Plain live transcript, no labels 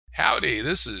Howdy,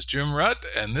 this is Jim Rutt,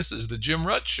 and this is The Jim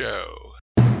Rutt Show.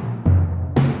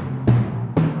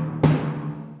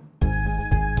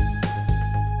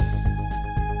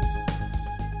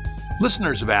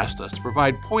 Listeners have asked us to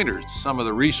provide pointers to some of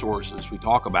the resources we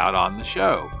talk about on the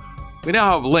show. We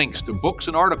now have links to books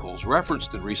and articles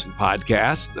referenced in recent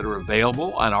podcasts that are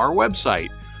available on our website.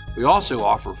 We also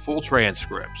offer full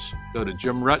transcripts. Go to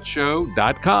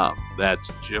jimruttshow.com. That's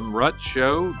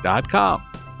jimruttshow.com.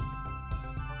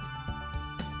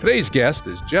 Today's guest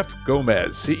is Jeff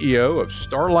Gomez, CEO of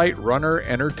Starlight Runner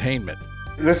Entertainment.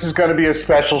 This is going to be a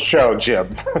special show, Jim,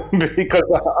 because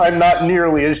I'm not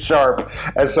nearly as sharp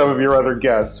as some of your other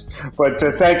guests. But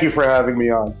thank you for having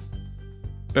me on.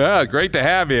 Yeah, great to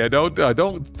have you.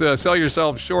 Don't sell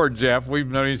yourself short, Jeff. We've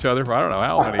known each other for I don't know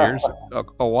how many years,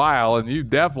 a while, and you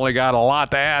definitely got a lot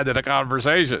to add to the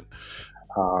conversation.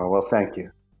 Well, thank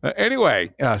you.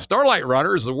 Anyway, Starlight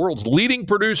Runner is the world's leading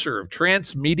producer of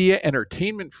transmedia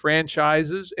entertainment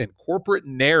franchises and corporate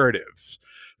narratives.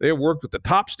 They have worked with the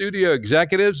top studio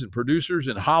executives and producers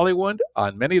in Hollywood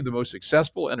on many of the most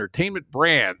successful entertainment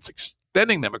brands,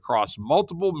 extending them across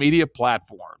multiple media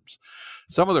platforms.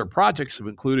 Some of their projects have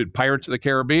included Pirates of the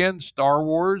Caribbean, Star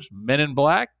Wars, Men in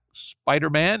Black,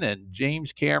 Spider-Man, and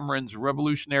James Cameron's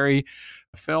revolutionary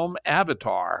film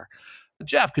Avatar.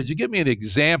 Jeff, could you give me an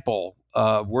example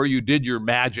of where you did your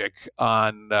magic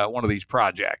on one of these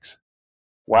projects?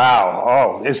 Wow.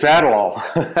 Oh, is that all?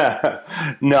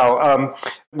 No.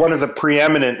 One of the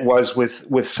preeminent was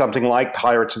with something like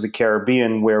Pirates of the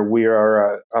Caribbean, where we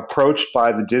are approached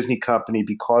by the Disney company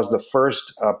because the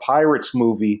first Pirates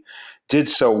movie did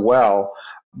so well,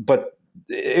 but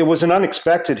it was an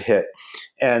unexpected hit.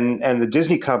 And the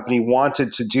Disney company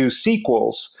wanted to do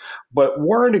sequels, but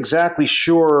weren't exactly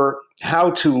sure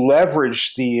how to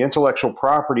leverage the intellectual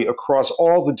property across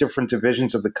all the different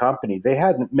divisions of the company. They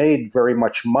hadn't made very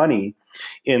much money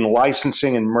in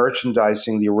licensing and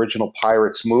merchandising the original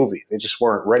Pirates movie. They just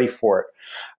weren't ready for it.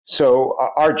 So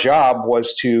our job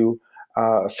was to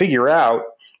figure out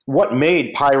what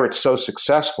made Pirates so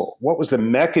successful. What was the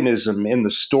mechanism in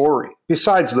the story,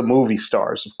 besides the movie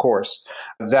stars, of course,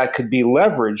 that could be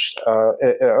leveraged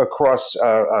across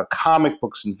comic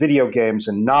books and video games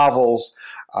and novels,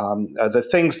 the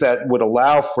things that would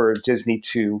allow for Disney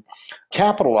to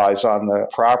capitalize on the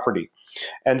property.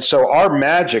 And so our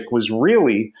magic was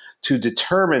really to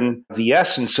determine the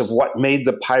essence of what made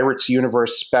the Pirates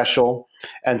universe special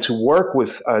and to work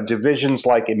with divisions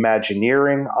like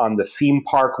Imagineering on the theme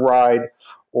park ride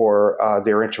or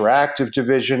their interactive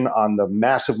division on the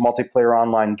massive multiplayer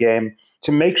online game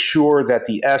to make sure that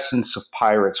the essence of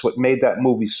Pirates, what made that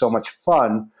movie so much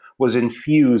fun, was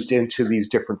infused into these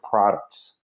different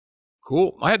products.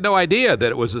 Cool. I had no idea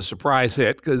that it was a surprise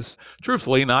hit because,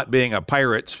 truthfully, not being a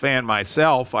Pirates fan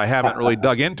myself, I haven't really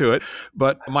dug into it.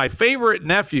 But my favorite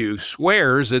nephew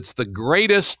swears it's the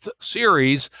greatest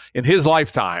series in his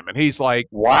lifetime. And he's like,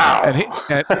 wow.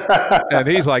 And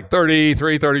he's like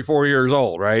 33, 34 years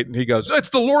old, right? And he goes,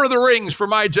 it's the Lord of the Rings for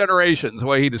my generation, is the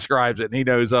way he describes it. And he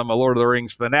knows I'm a Lord of the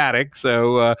Rings fanatic.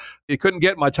 So he couldn't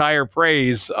get much higher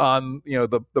praise on,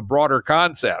 the broader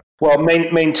concept. Well,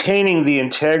 maintaining the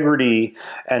integrity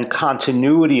and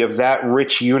continuity of that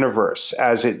rich universe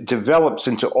as it develops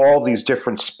into all these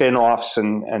different spin-offs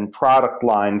and product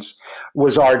lines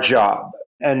was our job.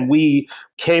 And we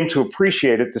came to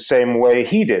appreciate it the same way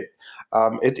he did.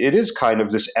 It is kind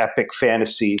of this epic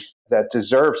fantasy that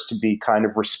deserves to be kind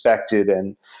of respected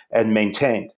and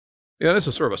maintained. Yeah, this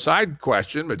is sort of a side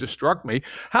question, but it just struck me.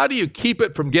 How do you keep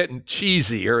it from getting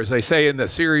cheesy, or as they say in the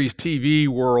series TV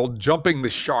world, jumping the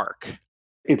shark?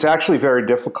 It's actually very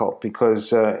difficult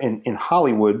because in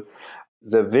Hollywood,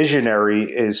 the visionary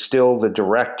is still the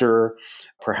director,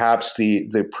 perhaps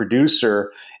the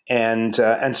producer, and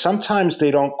sometimes they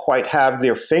don't quite have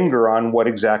their finger on what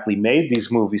exactly made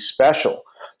these movies special.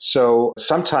 So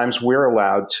sometimes we're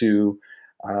allowed to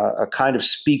a kind of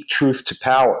speak truth to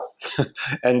power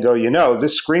and go,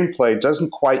 this screenplay doesn't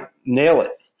quite nail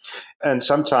it. And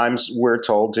sometimes we're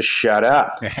told to shut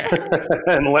up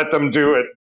and let them do it.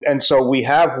 And so we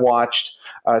have watched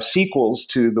sequels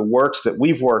to the works that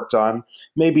we've worked on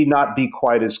maybe not be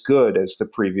quite as good as the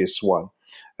previous one.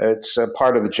 It's a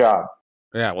part of the job.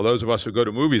 Yeah, well, those of us who go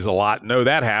to movies a lot know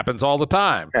that happens all the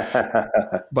time.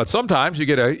 But sometimes you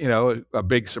get a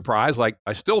big surprise. Like,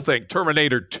 I still think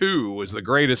Terminator 2 was the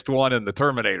greatest one in the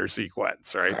Terminator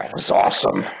sequence, right? That was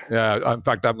awesome. Yeah, in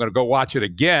fact, I'm going to go watch it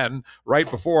again right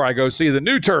before I go see the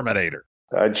new Terminator.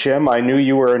 Jim, I knew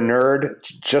you were a nerd,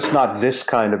 just not this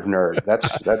kind of nerd.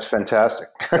 That's fantastic.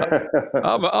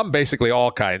 I'm basically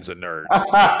all kinds of nerd.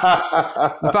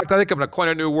 In fact, I think I'm going to coin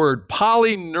a new word,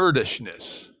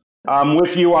 polynerdishness. I'm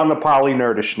with you on the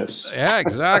polynerdishness. Yeah,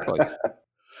 exactly.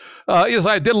 Yes,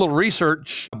 I did a little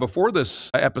research before this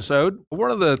episode.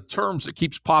 One of the terms that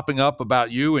keeps popping up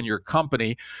about you and your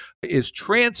company is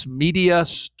transmedia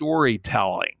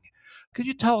storytelling. Could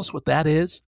you tell us what that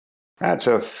is? That's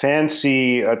a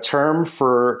fancy term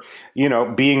for,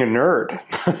 being a nerd.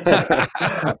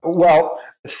 Well,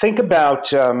 think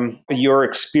about your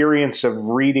experience of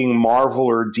reading Marvel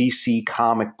or DC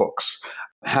comic books,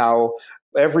 how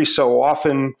every so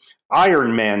often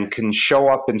Iron Man can show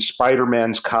up in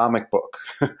Spider-Man's comic book,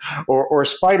 or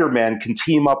Spider-Man can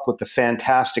team up with the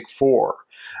Fantastic Four.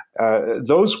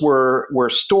 Those were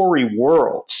story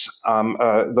worlds,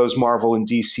 those Marvel and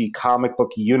DC comic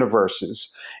book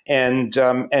universes, and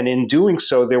in doing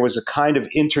so, there was a kind of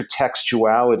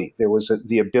intertextuality. There was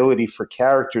the ability for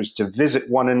characters to visit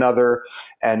one another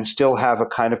and still have a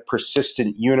kind of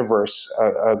persistent universe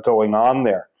going on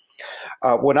there.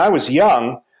 When I was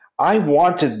young, I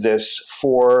wanted this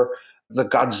for the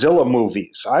Godzilla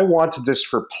movies. I wanted this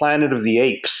for Planet of the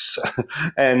Apes,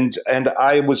 and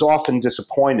I was often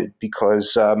disappointed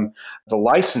because the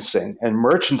licensing and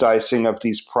merchandising of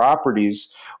these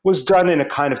properties was done in a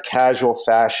kind of casual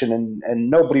fashion, and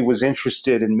nobody was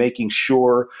interested in making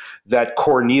sure that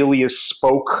Cornelius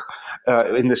spoke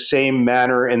in the same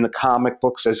manner in the comic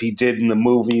books as he did in the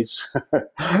movies.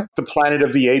 The Planet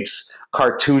of the Apes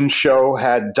cartoon show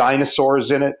had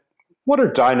dinosaurs in it. What are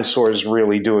dinosaurs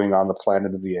really doing on the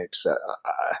Planet of the Apes?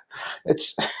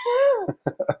 It's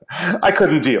I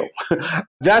couldn't deal.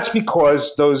 That's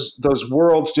because those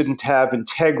worlds didn't have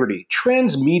integrity.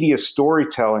 Transmedia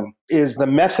storytelling is the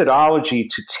methodology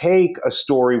to take a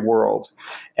story world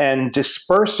and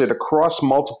disperse it across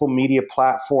multiple media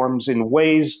platforms in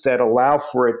ways that allow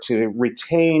for it to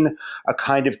retain a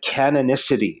kind of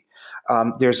canonicity.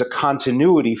 There's a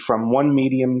continuity from one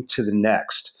medium to the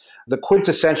next. The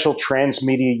quintessential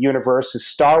transmedia universe is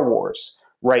Star Wars.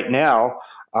 Right now,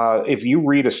 if you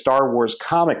read a Star Wars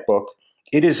comic book,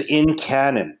 it is in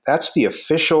canon. That's the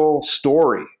official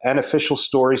story, an official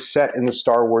story set in the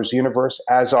Star Wars universe,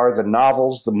 as are the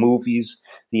novels, the movies,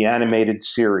 the animated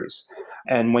series.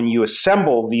 And when you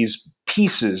assemble these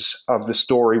pieces of the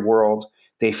story world,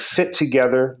 they fit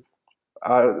together,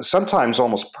 sometimes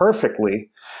almost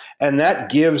perfectly, and that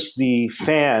gives the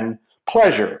fan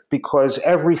pleasure because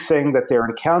everything that they're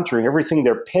encountering, everything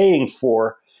they're paying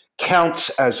for, counts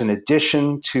as an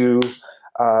addition to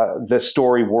the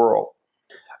story world.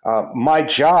 My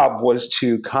job was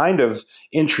to kind of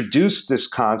introduce this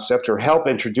concept or help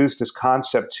introduce this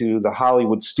concept to the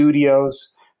Hollywood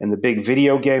studios and the big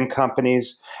video game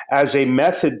companies as a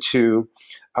method to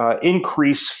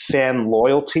increase fan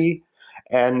loyalty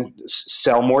and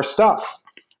sell more stuff,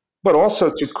 but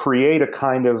also to create a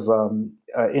kind of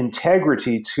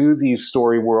integrity to these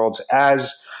story worlds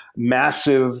as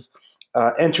massive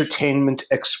entertainment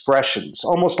expressions,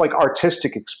 almost like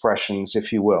artistic expressions,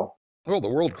 if you will. Well, the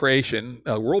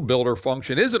world builder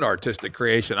function is an artistic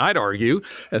creation, I'd argue,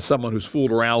 as someone who's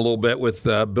fooled around a little bit with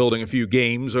building a few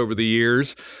games over the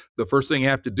years. The first thing you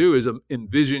have to do is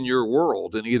envision your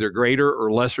world in either greater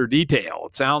or lesser detail.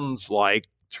 It sounds like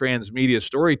transmedia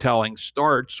storytelling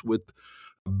starts with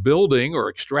building or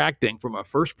extracting from a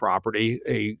first property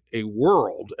a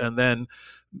world and then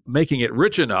making it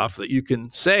rich enough that you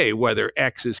can say whether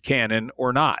X is canon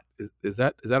or not. Is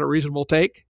that a reasonable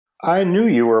take? I knew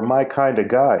you were my kind of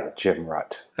guy, Jim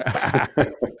Rutt.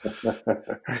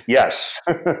 Yes.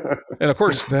 And of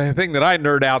course, the thing that I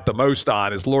nerd out the most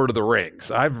on is Lord of the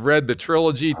Rings. I've read the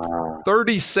trilogy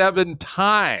 37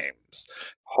 times.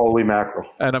 Holy mackerel.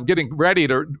 And I'm getting ready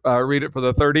to read it for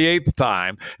the 38th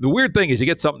time. The weird thing is you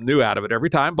get something new out of it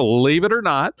every time, believe it or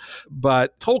not.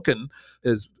 But Tolkien,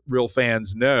 as real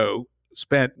fans know,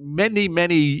 spent many,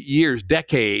 many years,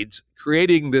 decades,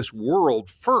 creating this world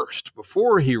first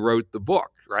before he wrote the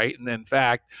book, right? And in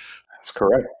fact, that's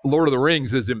correct. Lord of the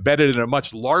Rings is embedded in a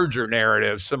much larger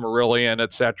narrative, Silmarillion,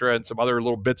 et cetera, and some other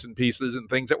little bits and pieces and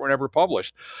things that were never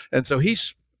published. And so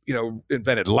he's,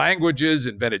 invented languages,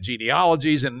 invented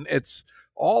genealogies, and it's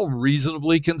all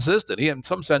reasonably consistent. In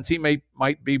some sense, he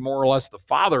might be more or less the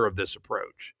father of this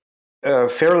approach.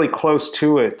 Fairly close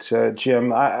to it,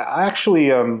 Jim. I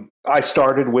actually, I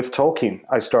started with Tolkien.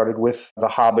 I started with The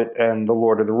Hobbit and The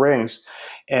Lord of the Rings.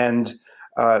 And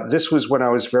this was when I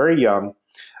was very young,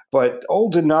 but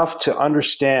old enough to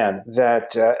understand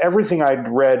that everything I'd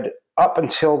read up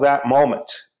until that moment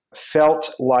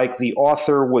felt like the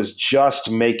author was just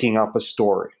making up a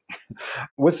story.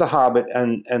 With The Hobbit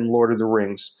and Lord of the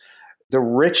Rings, the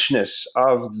richness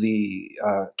of the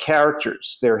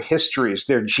characters, their histories,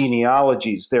 their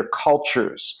genealogies, their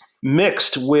cultures,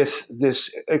 mixed with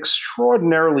this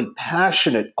extraordinarily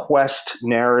passionate quest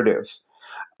narrative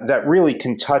that really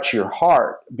can touch your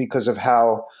heart because of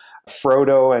how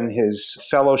Frodo and his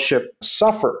fellowship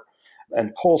suffer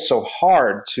and pull so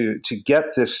hard to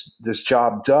get this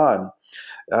job done.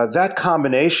 That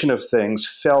combination of things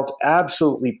felt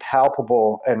absolutely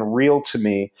palpable and real to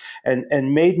me,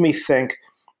 and made me think,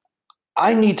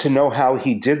 I need to know how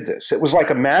he did this. It was like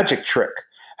a magic trick.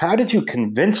 How did you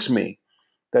convince me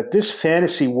that this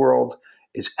fantasy world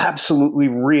is absolutely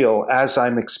real as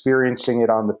I'm experiencing it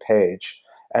on the page?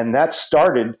 And that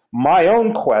started my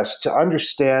own quest to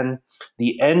understand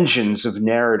the engines of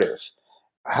narrative,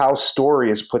 how story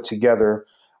is put together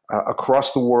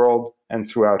across the world and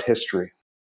throughout history.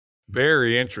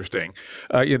 Very interesting.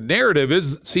 Your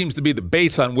narrative seems to be the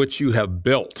base on which you have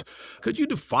built. Could you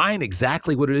define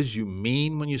exactly what it is you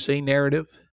mean when you say narrative?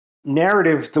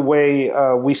 Narrative, the way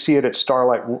we see it at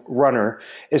Starlight Runner,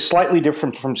 is slightly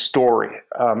different from story.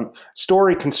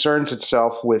 Story concerns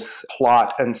itself with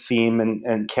plot and theme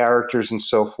and characters and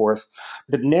so forth.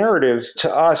 But narrative,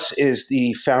 to us, is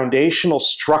the foundational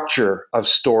structure of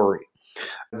story.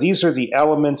 These are the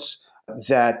elements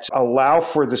that allow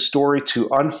for the story to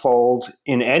unfold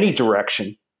in any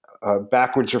direction,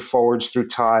 backwards or forwards through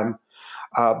time.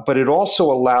 But it also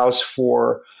allows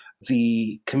for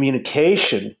the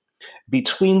communication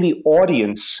between the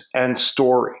audience and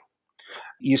story.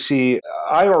 You see,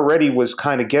 I already was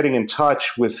kind of getting in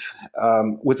touch with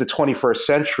the 21st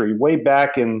century way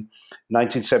back in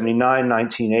 1979,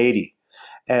 1980.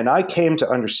 And I came to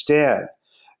understand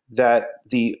that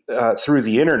through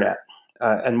the internet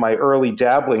and my early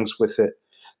dabblings with it,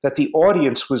 that the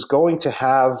audience was going to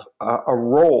have a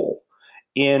role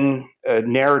in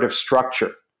narrative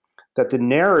structure, that the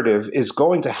narrative is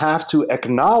going to have to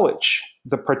acknowledge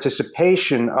the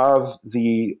participation of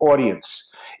the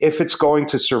audience if it's going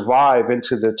to survive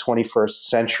into the 21st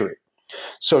century.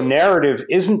 So narrative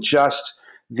isn't just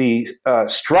the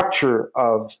structure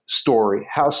of story,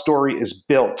 how story is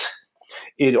built.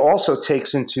 It also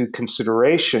takes into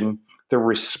consideration the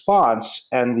response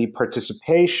and the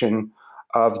participation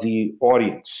of the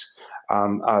audience.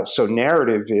 So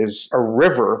narrative is a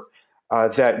river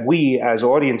that we as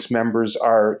audience members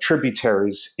are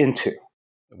tributaries into.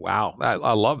 Wow, I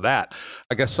love that.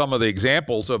 I guess some of the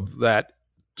examples of that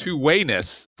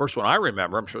two-wayness, first one I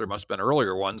remember, I'm sure there must have been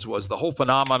earlier ones, was the whole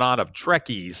phenomenon of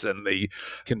Trekkies and the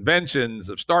conventions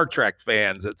of Star Trek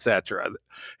fans, et cetera,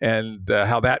 and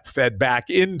how that fed back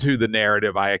into the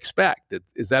narrative, I expect.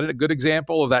 Is that a good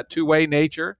example of that two-way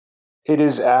nature? It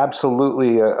is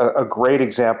absolutely a great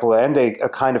example and a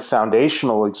kind of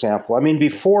foundational example. I mean,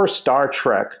 before Star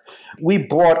Trek, we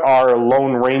bought our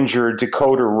Lone Ranger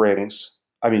decoder rings.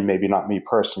 I mean, maybe not me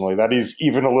personally. That is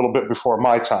even a little bit before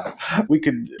my time. We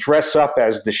could dress up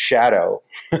as the Shadow.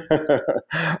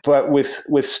 But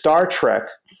with Star Trek,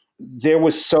 there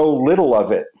was so little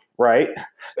of it, right?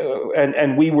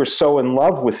 And we were so in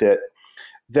love with it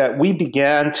that we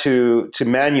began to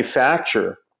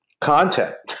manufacture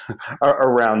content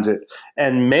around it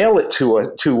and mail it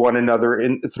to one another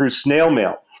through snail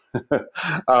mail.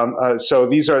 So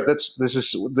this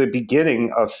is the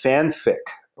beginning of fanfic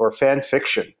or fan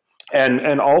fiction,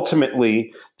 and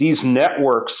ultimately these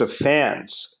networks of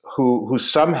fans who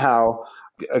somehow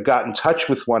got in touch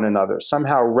with one another,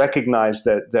 somehow recognized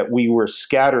that we were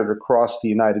scattered across the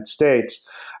United States,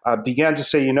 began to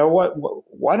say, you know what,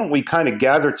 why don't we kind of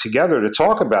gather together to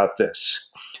talk about this?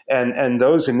 And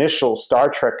those initial Star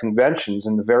Trek conventions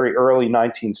in the very early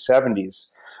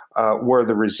 1970s were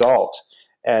the result.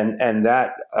 And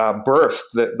that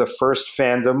birthed the first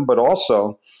fandom, but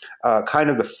also kind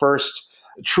of the first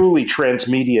truly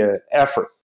transmedia effort.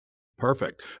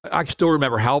 Perfect. I still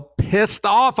remember how pissed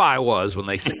off I was when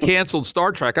they canceled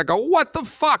Star Trek. I go, what the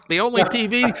fuck? The only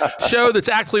TV show that's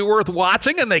actually worth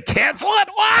watching and they cancel it?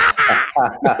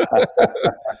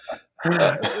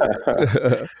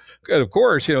 And of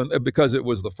course, because it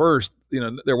was the first,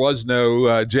 there was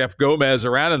no Jeff Gomez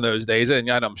around in those days. And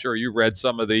I'm sure you read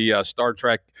some of the Star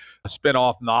Trek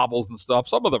spin-off novels and stuff.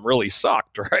 Some of them really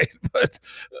sucked, right? But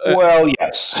well,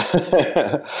 yes.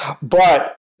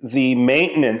 But the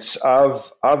maintenance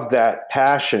of that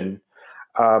passion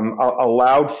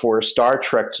allowed for Star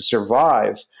Trek to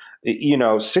survive,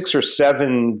 6 or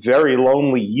 7 very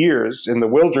lonely years in the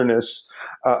wilderness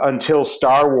until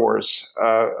Star Wars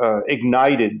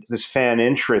ignited this fan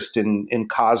interest in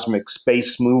cosmic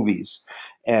space movies.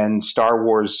 And Star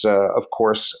Wars, of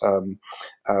course,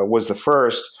 was the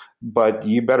first. But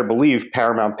you better believe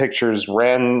Paramount Pictures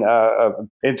ran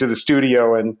into the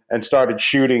studio and started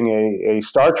shooting a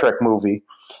Star Trek movie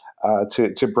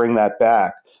to bring that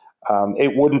back.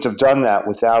 It wouldn't have done that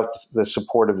without the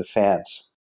support of the fans.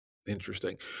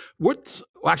 Interesting.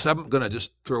 Actually, I'm going to just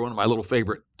throw one of my little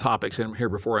favorite topics in here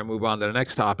before I move on to the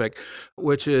next topic,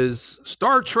 which is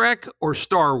Star Trek or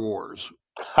Star Wars?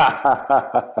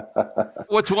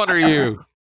 Which one are you?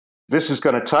 This is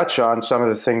going to touch on some of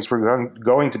the things we're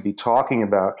going to be talking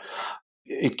about.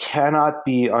 It cannot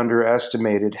be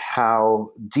underestimated how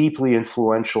deeply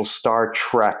influential Star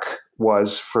Trek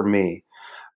was for me.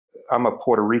 I'm a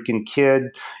Puerto Rican kid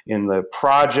in the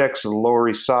projects of the Lower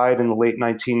East Side in the late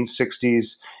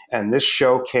 1960s, and this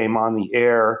show came on the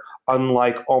air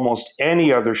unlike almost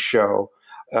any other show,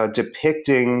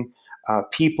 depicting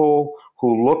people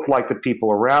who looked like the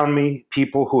people around me,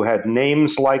 people who had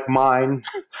names like mine,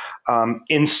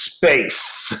 in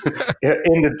space,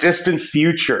 in the distant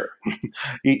future,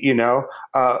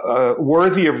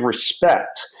 worthy of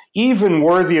respect. Even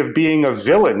worthy of being a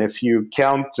villain if you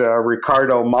count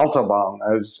Ricardo Montalban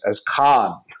as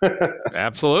Khan.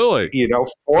 Absolutely.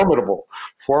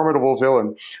 Formidable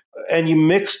villain. And you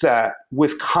mix that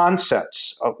with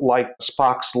concepts like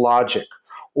Spock's logic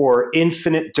or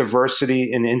infinite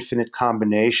diversity and infinite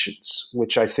combinations,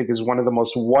 which I think is one of the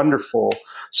most wonderful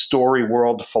story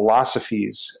world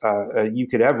philosophies you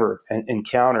could ever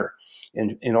encounter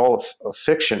in all of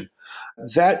fiction.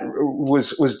 That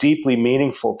was deeply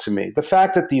meaningful to me. The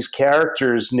fact that these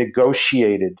characters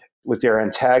negotiated with their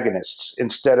antagonists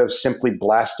instead of simply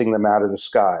blasting them out of the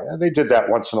sky. They did that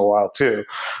once in a while too.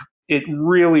 It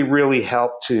really, really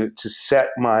helped to set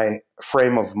my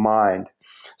frame of mind.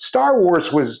 Star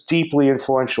Wars was deeply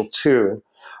influential too,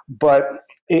 but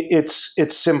its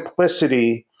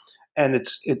simplicity and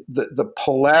the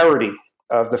polarity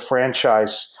of the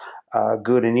franchise,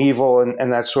 good and evil,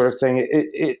 and that sort of thing.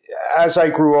 As I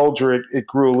grew older, it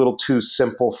grew a little too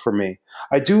simple for me.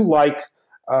 I do like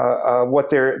what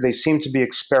they seem to be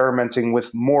experimenting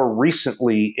with more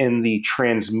recently in the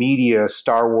transmedia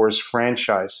Star Wars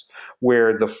franchise,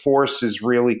 where the Force is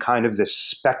really kind of this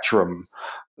spectrum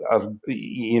of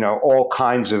all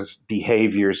kinds of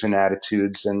behaviors and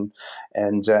attitudes, and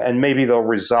maybe they'll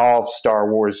resolve Star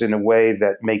Wars in a way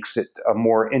that makes it a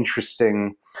more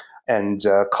interesting and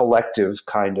collective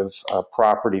kind of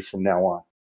property from now on.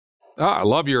 Oh, I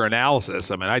love your analysis.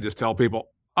 I mean, I just tell people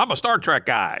I'm a Star Trek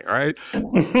guy, right?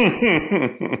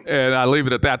 And I leave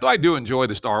it at that. Though I do enjoy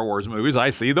the Star Wars movies.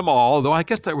 I see them all. Though I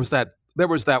guess there was that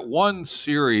one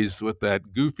series with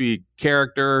that goofy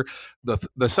character,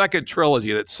 the second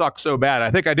trilogy that sucked so bad. I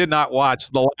think I did not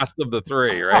watch the last of the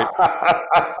three, right?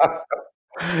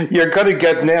 You're going to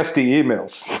get nasty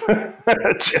emails.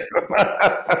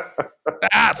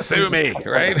 Sue me,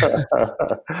 right?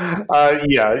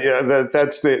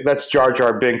 That's Jar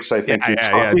Jar Binks, I think.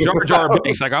 Yeah. Jar Jar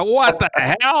Binks. I go, what the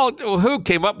hell? Who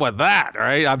came up with that,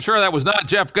 right? I'm sure that was not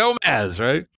Jeff Gomez,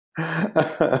 right?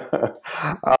 There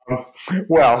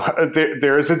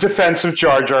is a defense of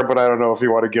Jar Jar, but I don't know if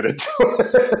you want to get into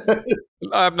it.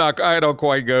 I don't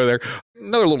quite go there.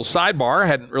 Another little sidebar. I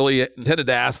hadn't really intended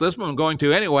to ask this, but I'm going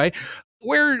to anyway.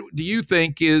 Where do you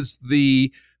think is a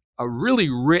really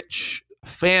rich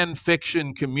fan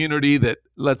fiction community that,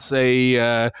 let's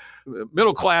say,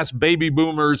 middle-class baby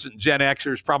boomers and Gen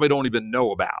Xers probably don't even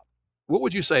know about? What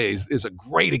would you say is a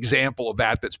great example of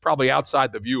that that's probably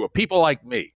outside the view of people like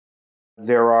me?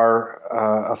 There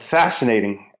are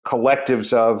fascinating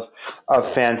collectives of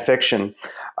fan fiction.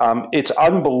 It's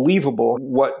unbelievable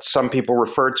what some people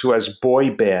refer to as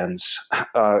boy bands.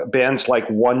 Bands like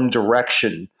One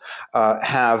Direction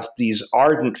have these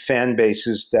ardent fan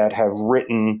bases that have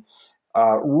written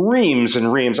reams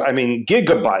and reams,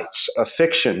 gigabytes of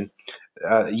fiction,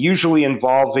 usually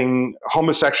involving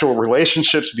homosexual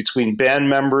relationships between band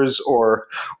members or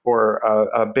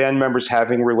band members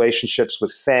having relationships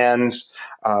with fans,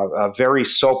 very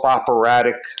soap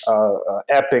operatic,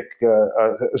 epic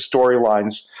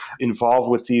storylines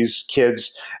involved with these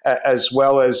kids, as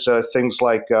well as things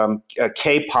like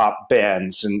K-pop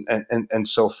bands and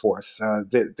so forth.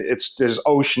 There's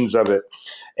oceans of it.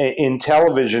 In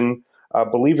television,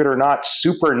 believe it or not,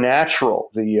 Supernatural,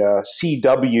 the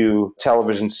CW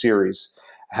television series,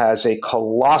 has a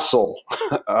colossal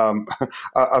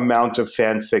amount of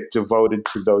fanfic devoted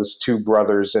to those two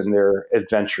brothers and their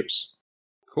adventures.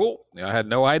 Cool. I had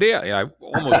no idea. I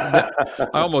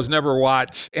almost never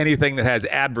watch anything that has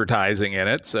advertising in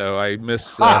it, so I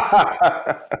miss.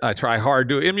 I try hard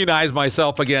to immunize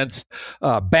myself against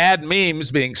bad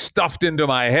memes being stuffed into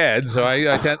my head. So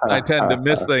I tend to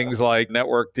miss things like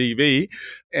network TV,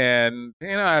 and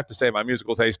I have to say my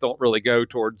musical tastes don't really go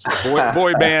towards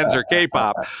boy bands or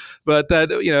K-pop, but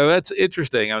that's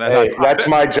interesting. I mean, Hey, that's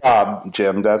my job,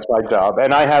 Jim. That's my job,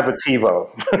 and I have a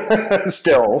TiVo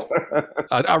still.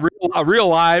 a real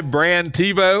live brand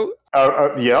TiVo.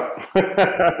 Yep,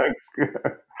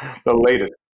 the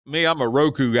latest. Me, I'm a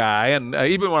Roku guy, and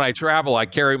even when I travel, I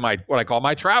carry what I call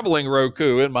my traveling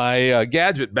Roku in my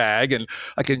gadget bag, and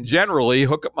I can generally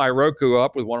hook up my Roku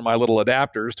up with one of my little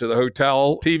adapters to the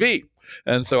hotel TV,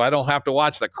 and so I don't have to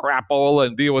watch the crapola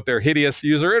and deal with their hideous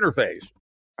user interface.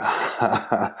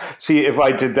 See, if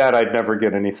I did that, I'd never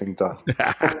get anything done.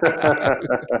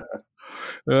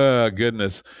 Oh,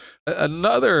 goodness.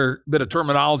 Another bit of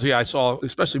terminology I saw,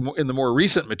 especially in the more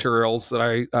recent materials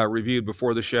that I reviewed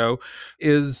before the show,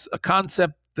 is a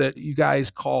concept that you guys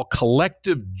call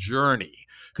collective journey.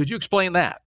 Could you explain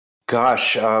that?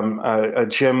 Gosh,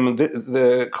 Jim,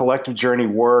 the collective journey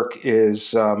work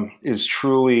is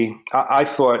truly. I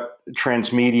thought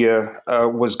transmedia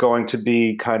was going to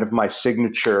be kind of my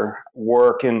signature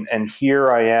work, and here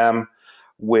I am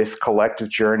with collective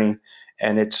journey,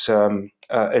 and it's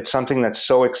something that's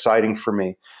so exciting for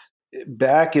me.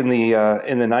 Back in the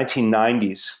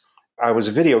 1990s, I was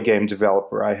a video game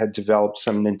developer. I had developed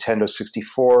some Nintendo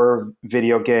 64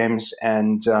 video games,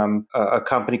 and a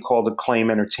company called Acclaim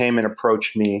Entertainment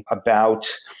approached me about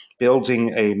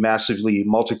building a massively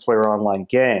multiplayer online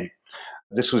game.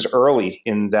 This was early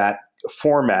in that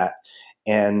format.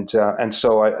 And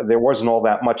so there wasn't all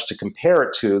that much to compare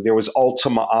it to. There was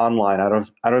Ultima Online.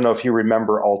 I don't know if you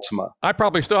remember Ultima. I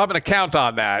probably still have an account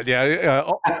on that. Yeah,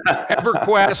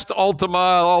 EverQuest, Ultima,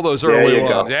 all those early ones.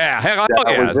 Go. Yeah,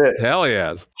 hell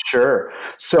yes. Sure.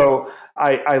 So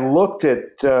I looked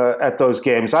at those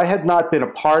games. I had not been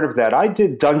a part of that. I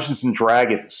did Dungeons and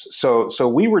Dragons. So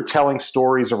we were telling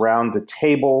stories around the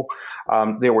table.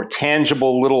 There were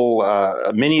tangible little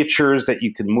miniatures that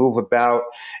you can move about,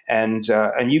 and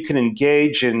you can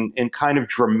engage in kind of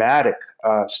dramatic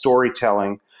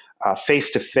storytelling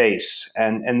face to face.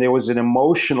 And there was an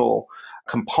emotional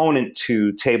component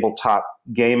to tabletop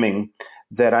gaming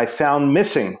that I found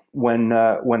missing when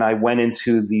I went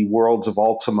into the worlds of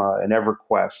Ultima and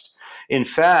EverQuest. In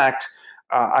fact,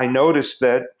 I noticed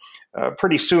that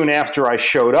pretty soon after I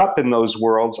showed up in those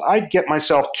worlds, I'd get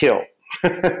myself killed.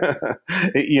 And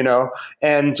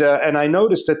I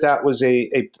noticed that was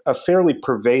a fairly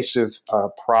pervasive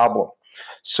problem.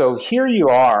 So here you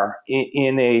are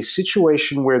in a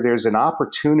situation where there's an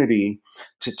opportunity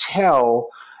to tell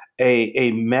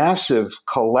a massive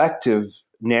collective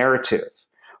narrative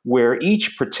where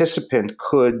each participant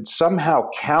could somehow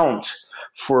count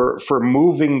for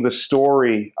moving the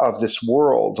story of this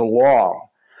world along.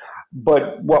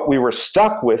 But what we were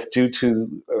stuck with, due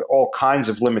to all kinds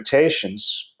of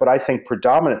limitations, but I think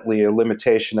predominantly a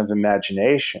limitation of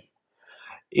imagination,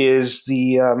 is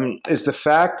the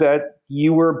fact that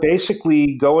you were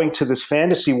basically going to this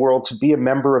fantasy world to be a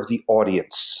member of the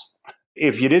audience.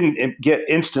 If you didn't get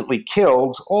instantly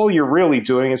killed, all you're really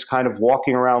doing is kind of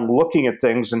walking around looking at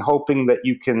things and hoping that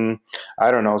you can,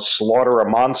 I don't know, slaughter a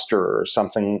monster or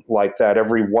something like that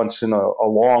every once in a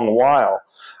long while,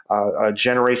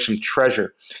 generate some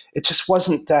treasure. It just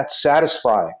wasn't that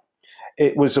satisfying.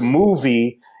 It was a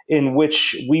movie in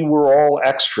which we were all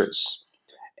extras.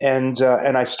 And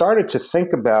I started to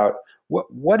think about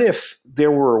what if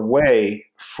there were a way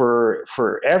for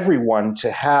everyone to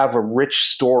have a rich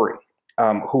story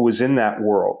who was in that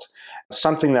world,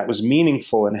 something that was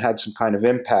meaningful and had some kind of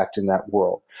impact in that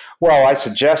world. Well, I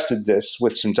suggested this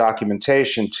with some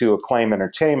documentation to Acclaim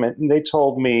Entertainment, and they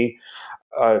told me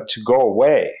to go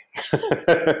away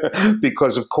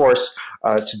because, of course,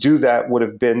 to do that would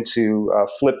have been to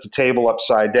flip the table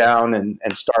upside down and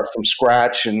start from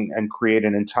scratch and create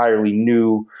an entirely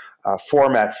new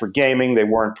format for gaming. They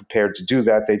weren't prepared to do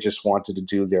that. They just wanted to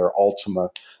do their Ultima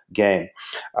game.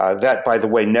 That, by the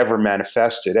way, never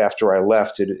manifested. After I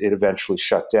left, it eventually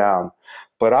shut down.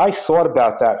 But I thought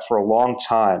about that for a long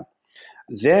time.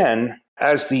 Then,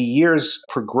 as the years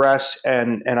progress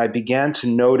and I began to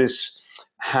notice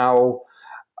how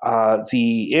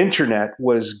the internet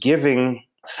was giving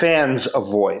fans a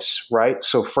voice, right?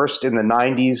 So first in the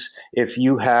 90s, if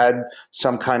you had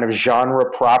some kind of genre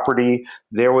property,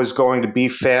 there was going to be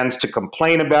fans to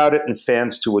complain about it and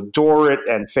fans to adore it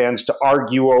and fans to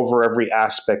argue over every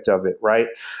aspect of it, right?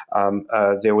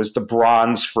 There was the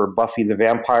bronze for Buffy the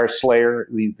Vampire Slayer,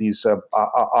 these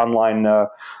online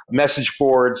message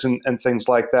boards and things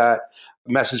like that,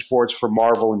 message boards for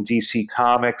Marvel and DC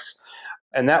Comics.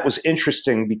 And that was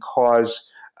interesting because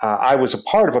I was a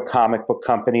part of a comic book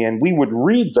company, and we would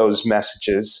read those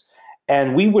messages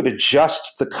and we would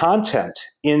adjust the content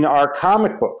in our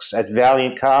comic books at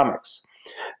Valiant Comics.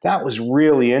 That was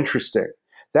really interesting.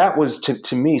 That was,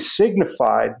 to me,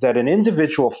 signified that an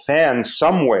individual fan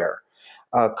somewhere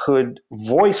could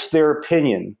voice their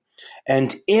opinion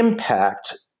and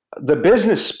impact the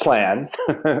business plan,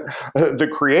 the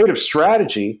creative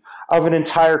strategy of an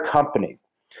entire company.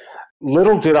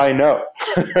 Little did I know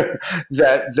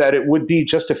that it would be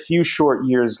just a few short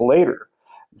years later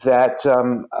that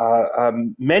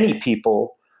many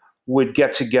people would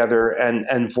get together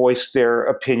and voice their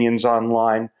opinions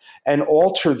online and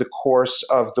alter the course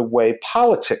of the way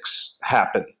politics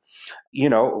happen.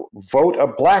 Vote a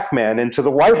black man into the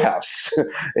White House,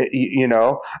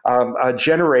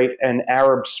 generate an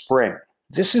Arab Spring.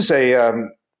 This is a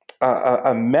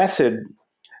method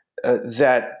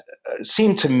that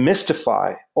seemed to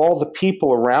mystify all the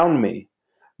people around me.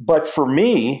 But for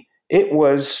me, it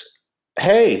was,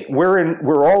 hey,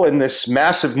 we're all in this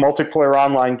massive multiplayer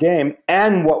online game,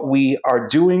 and what we are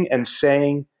doing and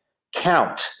saying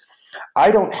count. I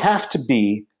don't have to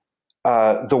be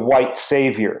the white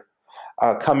savior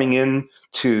coming in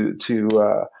to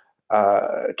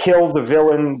kill the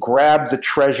villain, grab the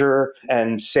treasure,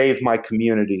 and save my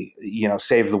community,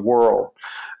 save the world.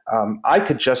 I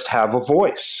could just have a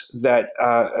voice that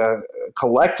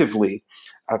collectively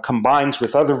combines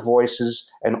with other voices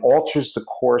and alters the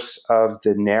course of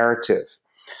the narrative.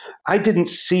 I didn't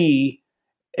see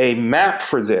a map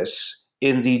for this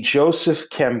in the Joseph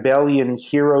Campbellian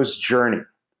hero's journey.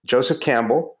 Joseph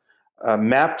Campbell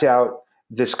mapped out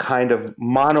this kind of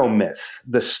monomyth,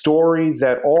 the story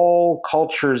that all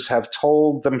cultures have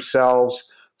told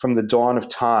themselves from the dawn of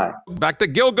time. Back to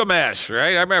Gilgamesh,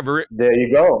 right? I remember it. There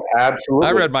you go. Absolutely.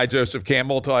 I read my Joseph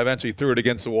Campbell until I eventually threw it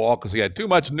against the wall because he had too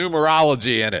much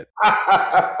numerology in it.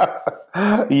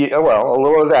 Yeah, well, a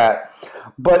little of that.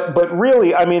 But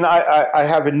really, I mean, I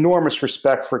have enormous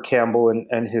respect for Campbell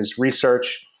and his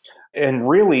research. And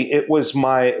really, it was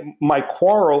my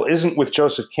quarrel isn't with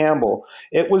Joseph Campbell.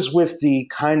 It was with the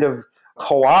kind of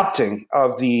co-opting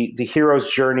of the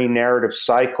hero's journey narrative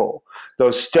cycle.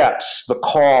 Those steps, the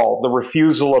call, the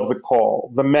refusal of the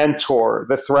call, the mentor,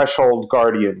 the threshold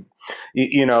guardian,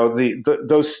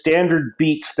 those standard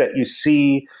beats that you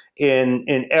see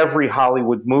in every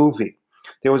Hollywood movie.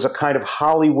 There was a kind of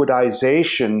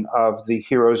Hollywoodization of the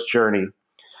hero's journey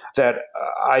that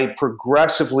I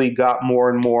progressively got more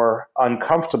and more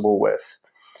uncomfortable with,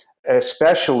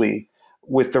 especially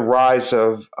with the rise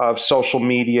of social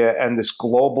media and this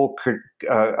global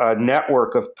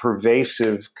network of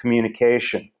pervasive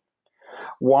communication.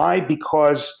 Why?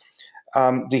 Because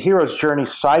the hero's journey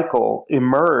cycle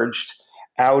emerged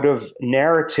out of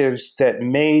narratives that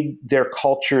made their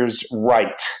cultures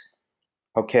right.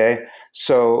 Okay,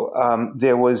 so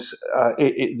there was.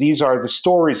 These are the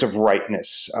stories of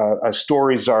rightness.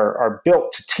 Stories are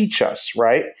built to teach us,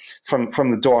 right? From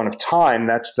the dawn of time,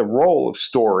 that's the role of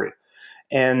story.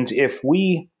 And if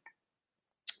we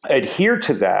adhere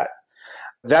to that,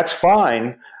 that's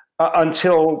fine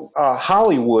until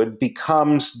Hollywood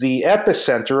becomes the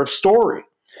epicenter of story.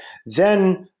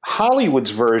 Then Hollywood's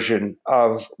version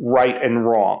of right and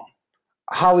wrong,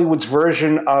 Hollywood's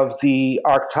version of the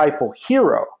archetypal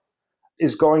hero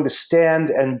is going to stand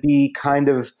and be kind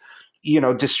of,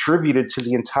 distributed to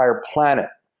the entire planet.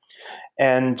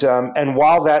 And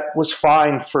while that was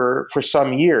fine for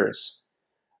some years,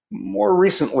 more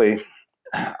recently,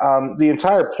 the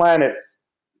entire planet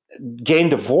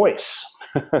gained a voice.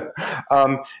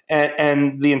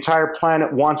 And the entire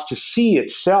planet wants to see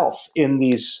itself in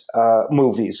these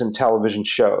movies and television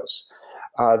shows.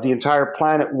 The entire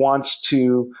planet wants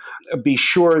to be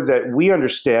sure that we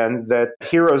understand that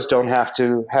heroes don't have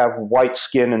to have white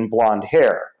skin and blonde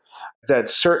hair, that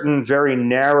certain very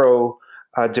narrow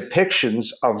depictions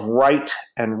of right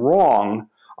and wrong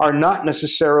are not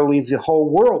necessarily the whole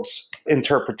world's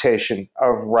interpretation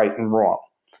of right and wrong.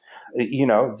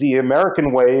 The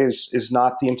American way is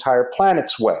not the entire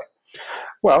planet's way.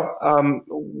 Well,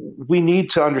 we need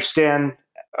to understand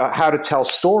how to tell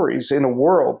stories in a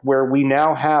world where we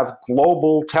now have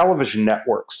global television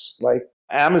networks like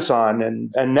Amazon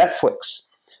and Netflix.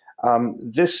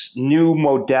 This new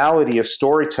modality of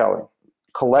storytelling,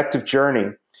 collective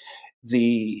journey,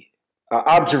 the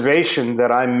observation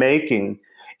that I'm making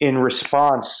in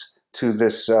response to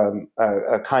this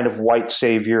a kind of white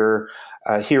savior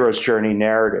hero's journey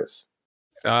narrative.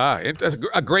 That's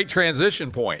a great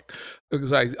transition point,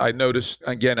 because I noticed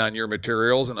again on your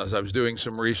materials and as I was doing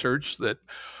some research that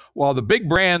while the big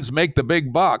brands make the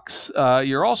big bucks,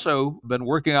 you're also been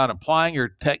working on applying your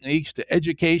techniques to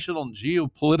educational and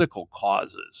geopolitical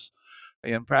causes.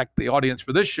 In fact, the audience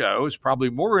for this show is probably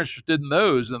more interested in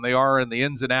those than they are in the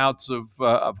ins and outs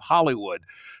of Hollywood.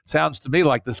 Sounds to me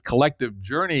like this collective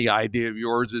journey idea of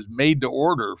yours is made to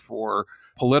order for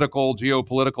political,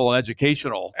 geopolitical, and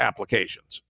educational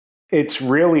applications. It's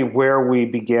really where we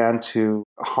began to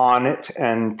hone it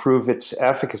and prove its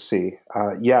efficacy.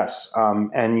 Yes,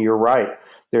 and you're right.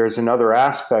 There's another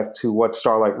aspect to what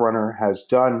Starlight Runner has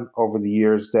done over the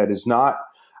years that is not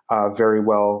very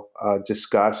well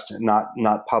discussed,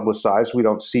 not publicized. We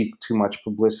don't seek too much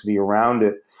publicity around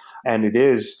it, and it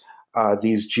is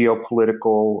these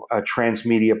geopolitical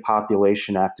transmedia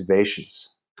population activations.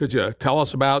 Could you tell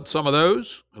us about some of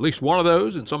those, at least one of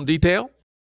those, in some detail?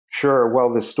 Sure.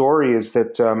 Well, the story is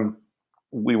that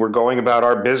we were going about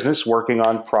our business, working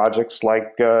on projects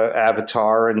like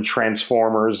Avatar and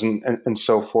Transformers and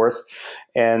so forth.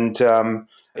 And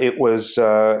it was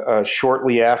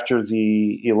shortly after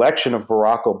the election of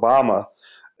Barack Obama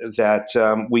that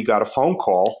we got a phone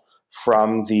call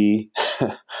from the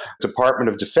Department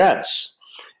of Defense.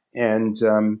 And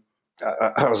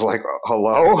I was like,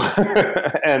 hello?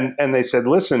 and they said,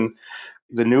 listen,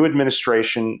 the new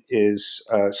administration is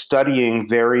studying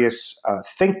various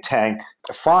think tank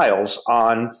files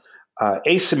on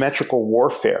asymmetrical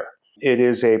warfare. It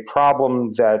is a problem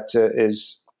that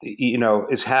is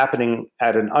happening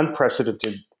at an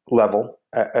unprecedented level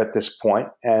at this point,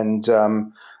 and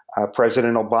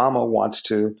President Obama wants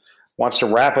to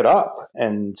wrap it up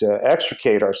and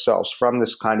extricate ourselves from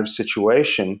this kind of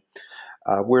situation.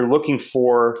 We're looking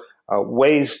for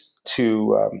ways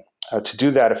to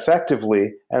do that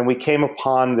effectively, and we came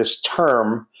upon this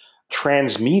term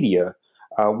transmedia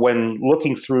when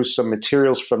looking through some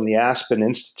materials from the Aspen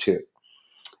Institute.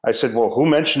 I said, well, who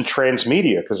mentioned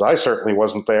transmedia? Because I certainly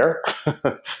wasn't there.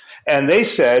 And they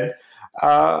said,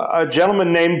 a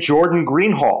gentleman named Jordan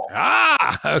Greenhall.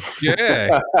 Okay.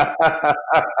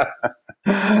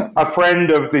 A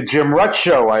friend of the Jim Rutt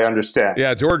Show, I understand.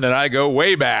 Yeah, Jordan and I go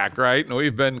way back, right? And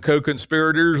we've been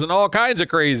co-conspirators and all kinds of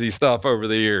crazy stuff over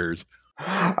the years.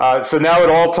 So now it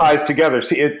all ties together.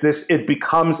 See, it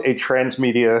becomes a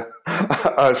transmedia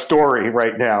story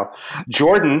right now.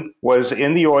 Jordan was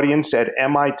in the audience at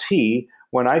MIT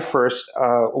when I first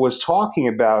was talking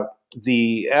about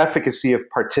the efficacy of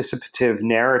participative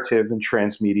narrative and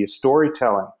transmedia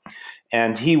storytelling.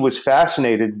 And he was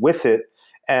fascinated with it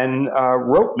and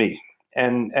wrote me.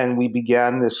 And we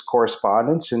began this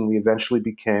correspondence, and we eventually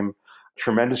became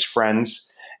tremendous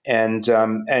friends. And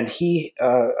he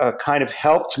kind of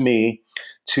helped me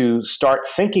to start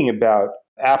thinking about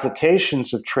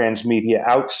applications of transmedia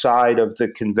outside of the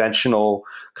conventional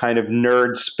kind of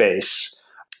nerd space.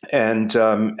 And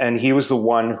he was the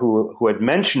one who had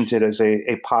mentioned it as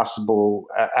a possible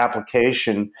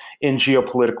application in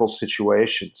geopolitical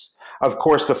situations. Of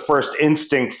course, the first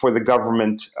instinct for the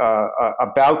government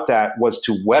about that was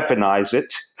to weaponize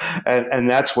it, and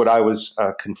that's what I was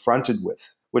confronted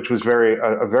with, which was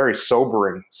a very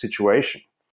sobering situation.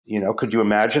 Could you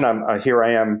imagine? Here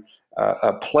I am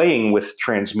playing with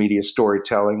transmedia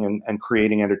storytelling and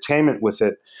creating entertainment with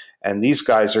it. And these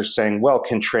guys are saying, well,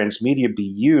 can transmedia be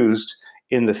used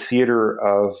in the theater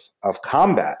of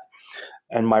combat?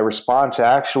 And my response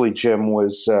actually, Jim,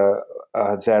 was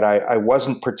that I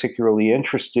wasn't particularly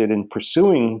interested in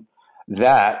pursuing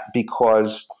that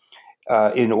because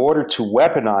in order to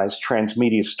weaponize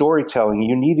transmedia storytelling,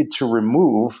 you needed to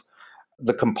remove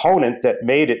the component that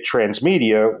made it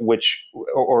transmedia,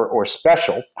 or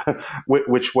special,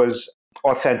 which was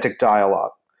authentic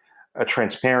dialogue,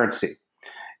 transparency.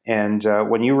 And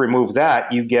when you remove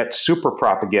that, you get super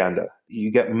propaganda. You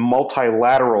get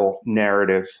multilateral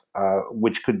narrative,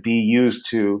 which could be used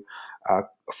to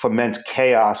foment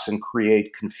chaos and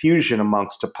create confusion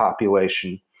amongst a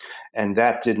population. And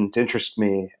that didn't interest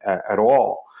me at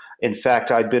all. In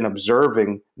fact, I'd been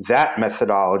observing that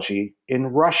methodology in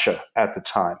Russia at the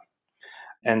time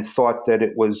and thought that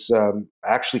it was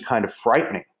actually kind of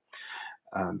frightening.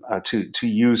 To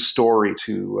use story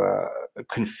to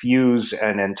confuse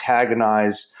and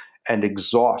antagonize and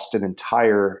exhaust an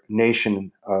entire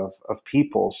nation of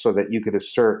people so that you could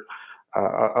assert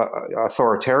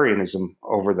authoritarianism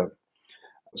over them.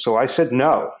 So I said,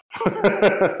 no,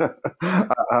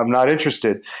 I'm not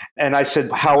interested. And I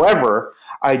said, however,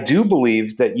 I do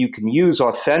believe that you can use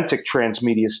authentic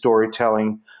transmedia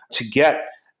storytelling to get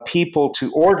people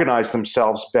to organize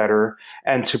themselves better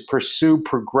and to pursue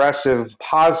progressive,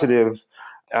 positive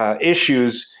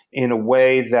issues in a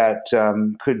way that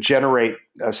could generate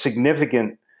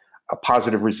significant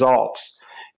positive results.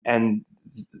 And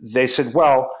they said,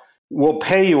 well, we'll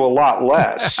pay you a lot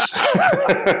less.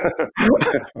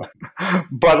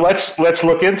 But let's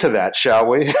look into that, shall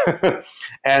we?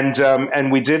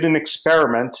 And we did an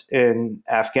experiment in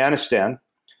Afghanistan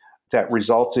that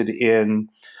resulted in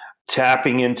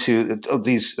tapping into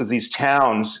these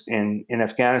towns in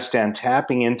Afghanistan,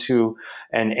 tapping into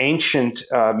an ancient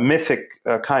mythic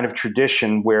kind of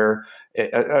tradition where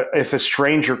if a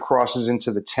stranger crosses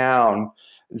into the town,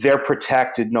 they're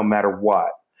protected no matter what.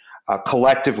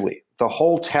 Collectively, the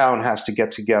whole town has to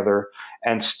get together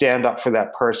and stand up for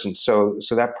that person. So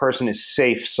that person is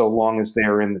safe so long as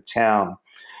they're in the town.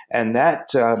 And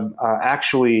that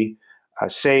actually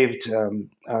saved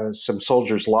some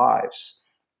soldiers' lives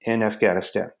in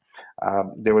Afghanistan.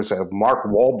 There was a Mark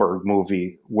Wahlberg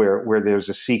movie where there's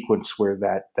a sequence where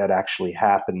that actually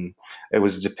happened. It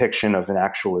was a depiction of an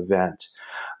actual event.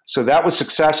 So that was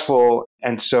successful.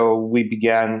 And so we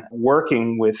began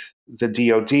working with the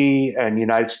DoD and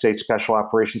United States Special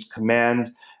Operations Command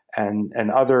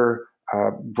and other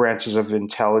branches of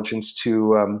intelligence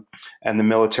and the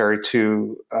military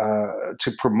to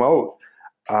promote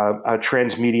a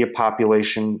transmedia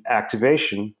population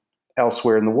activation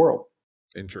elsewhere in the world.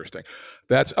 Interesting.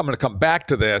 I'm going to come back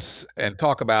to this and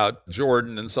talk about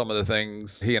Jordan and some of the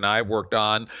things he and I worked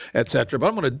on, et cetera. But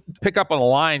I'm going to pick up on a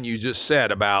line you just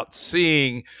said about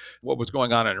seeing what was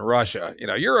going on in Russia.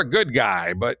 You're a good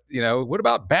guy, but, what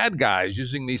about bad guys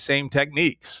using these same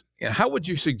techniques? How would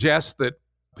you suggest that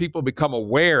people become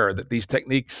aware that these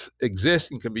techniques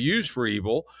exist and can be used for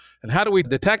evil? And how do we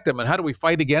detect them and how do we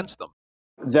fight against them?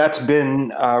 That's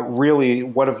been really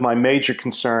one of my major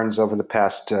concerns over the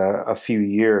past a few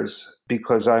years,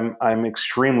 because I'm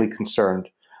extremely concerned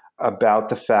about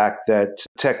the fact that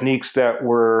techniques that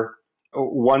were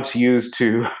once used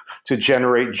to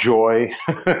generate joy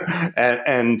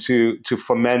and to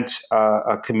foment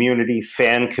a community,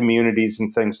 fan communities,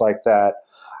 and things like that,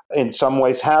 in some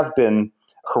ways have been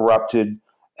corrupted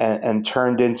and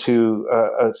turned into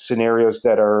scenarios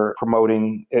that are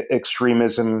promoting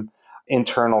extremism,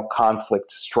 internal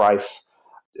conflict, strife,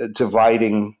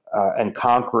 dividing and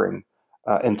conquering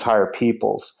entire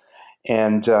peoples.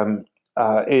 And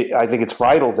I think it's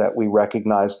vital that we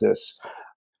recognize this.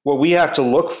 What we have to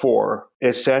look for,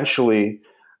 essentially,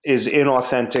 is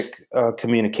inauthentic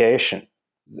communication.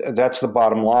 That's the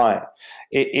bottom line.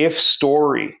 If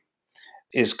story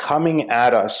is coming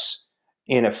at us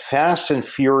in a fast and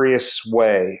furious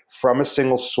way from a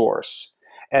single source,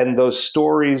 and those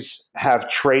stories have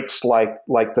traits like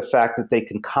the fact that they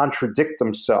can contradict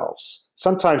themselves,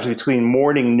 sometimes between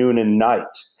morning, noon, and night,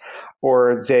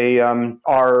 or they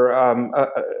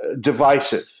are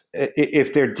divisive,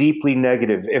 if they're deeply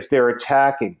negative, if they're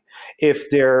attacking, if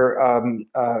they're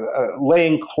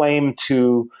laying claim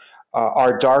to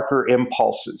our darker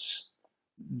impulses,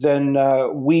 then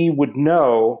we would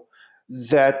know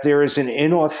that there is an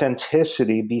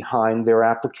inauthenticity behind their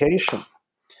application.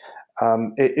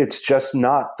 It's just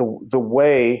not the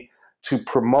way to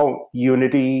promote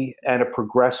unity and a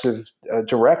progressive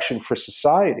direction for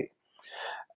society.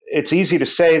 It's easy to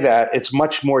say that. It's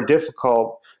much more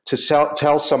difficult to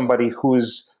tell somebody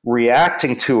who's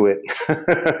reacting to it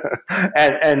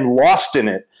and lost in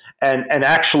it and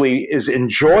actually is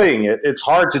enjoying it. It's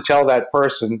hard to tell that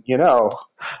person,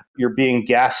 you're being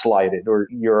gaslighted or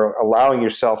you're allowing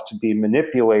yourself to be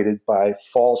manipulated by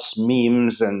false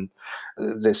memes and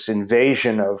this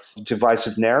invasion of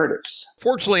divisive narratives.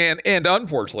 Fortunately and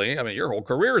unfortunately, your whole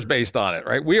career is based on it,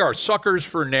 right? We are suckers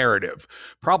for narrative,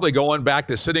 probably going back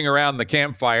to sitting around the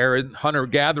campfire in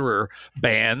hunter-gatherer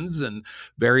bands, and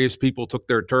various people took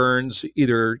their turns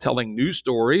either telling news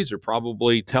stories or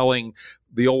probably telling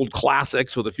the old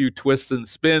classics with a few twists and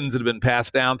spins that have been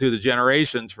passed down through the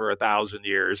generations for 1,000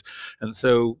 years. And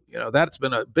so, that's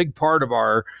been a big part of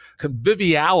our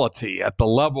conviviality at the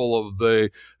level of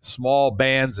the small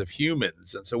bands of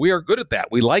humans. And so we are good at that.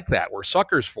 We like that. We're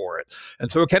suckers for it.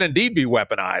 And so it can indeed be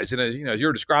weaponized. And as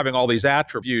you're describing all these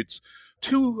attributes,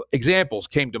 two examples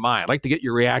came to mind. I'd like to get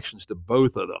your reactions to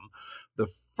both of them. The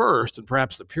first, and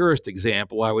perhaps the purest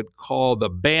example, I would call the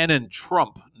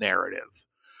Bannon-Trump narrative.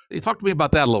 You talk to me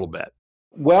about that a little bit.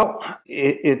 Well,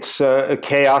 it's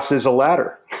chaos is a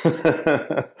ladder.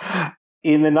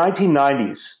 In the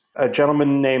 1990s, a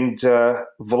gentleman named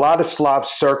Vladislav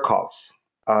Surkov,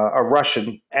 a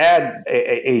Russian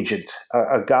agent,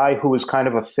 a guy who was kind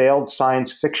of a failed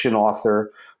science fiction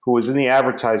author who was in the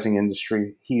advertising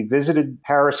industry. He visited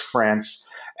Paris, France,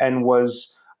 and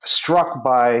was struck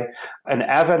by an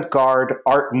avant-garde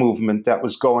art movement that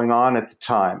was going on at the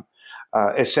time.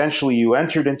 Essentially, you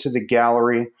entered into the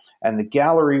gallery, and the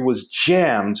gallery was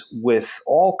jammed with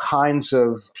all kinds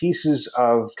of pieces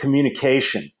of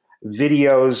communication,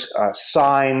 videos,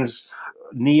 signs,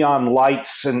 neon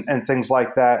lights, and things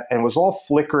like that, and was all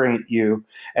flickering at you,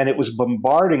 and it was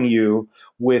bombarding you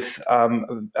with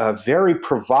very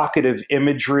provocative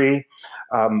imagery,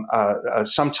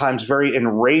 sometimes very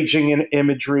enraging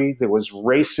imagery. There was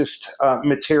racist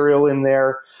material in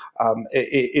there.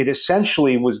 It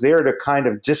essentially was there to kind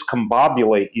of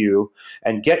discombobulate you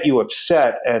and get you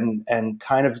upset and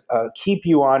kind of keep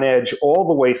you on edge all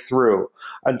the way through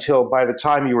until by the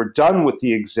time you were done with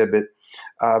the exhibit,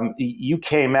 you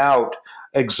came out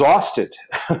exhausted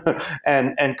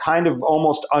and kind of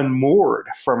almost unmoored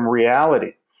from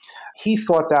reality. He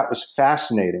thought that was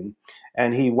fascinating,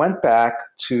 and he went back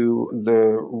to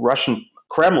the Russian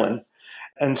Kremlin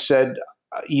and said,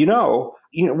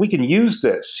 we can use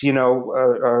this.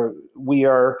 We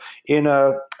are in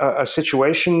a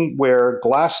situation where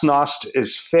glasnost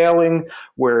is failing,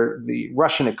 where the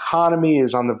Russian economy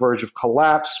is on the verge of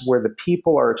collapse, where the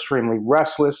people are extremely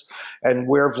restless, and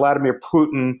where Vladimir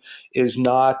Putin is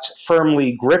not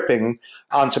firmly gripping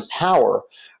onto power.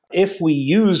 If we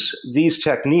use these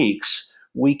techniques,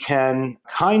 we can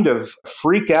kind of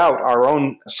freak out our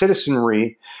own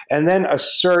citizenry and then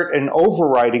assert an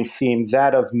overriding theme,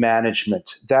 that of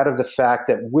management, that of the fact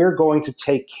that we're going to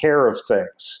take care of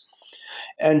things.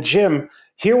 And Jim,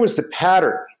 here was the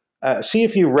pattern. See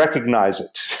if you recognize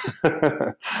it.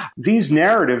 These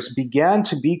narratives began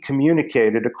to be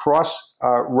communicated across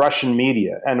Russian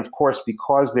media. And of course,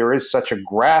 because there is such a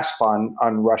grasp on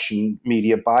Russian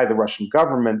media by the Russian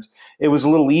government, it was a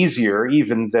little easier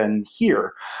even than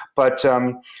here. But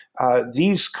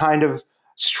these kind of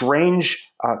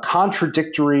strange,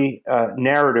 contradictory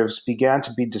narratives began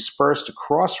to be dispersed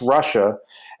across Russia.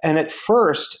 And at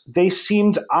first, they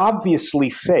seemed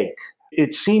obviously fake.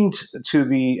 It seemed to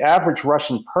the average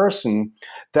Russian person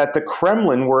that the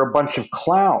Kremlin were a bunch of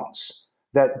clowns,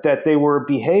 that they were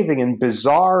behaving in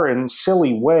bizarre and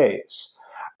silly ways.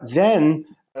 Then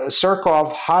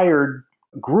Surkov hired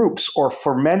groups or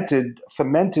fomented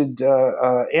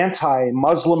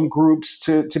anti-Muslim groups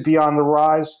to be on the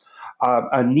rise,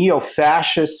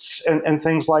 neo-fascists and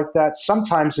things like that,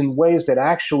 sometimes in ways that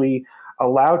actually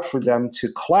allowed for them to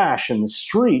clash in the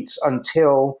streets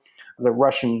until the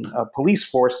Russian police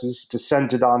forces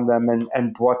descended on them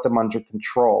and brought them under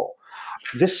control.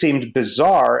 This seemed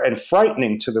bizarre and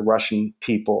frightening to the Russian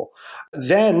people.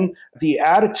 Then the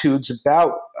attitudes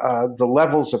about the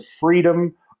levels of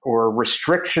freedom or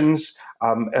restrictions,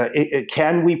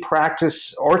 can we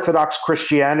practice Orthodox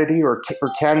Christianity or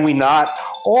can we not?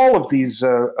 All of these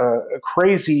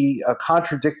crazy,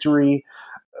 contradictory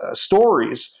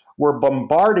stories were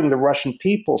bombarding the Russian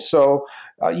people. So,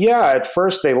 at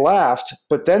first they laughed,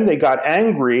 but then they got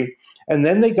angry, and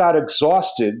then they got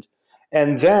exhausted.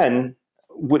 And then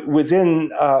within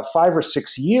 5 or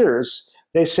 6 years,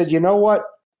 they said, you know what?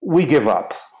 We give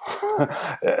up.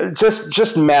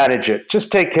 just manage it.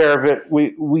 Just take care of it.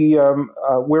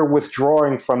 We're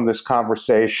withdrawing from this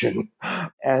conversation.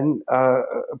 And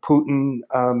Putin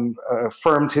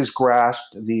firmed his grasp.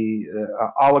 The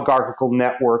oligarchical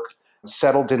network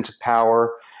settled into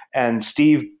power, and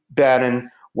Steve Bannon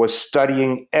was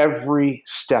studying every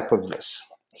step of this.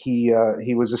 He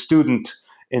was a student,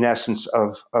 in essence,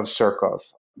 of Surkov.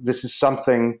 This is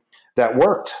something that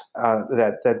worked,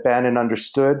 that Bannon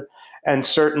understood, and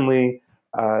certainly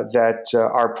that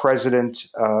our president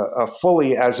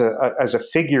fully, as a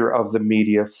figure of the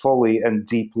media, fully and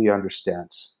deeply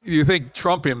understands. You think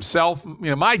Trump himself,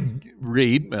 my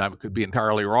read, and I could be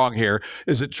entirely wrong here,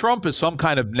 is that Trump is some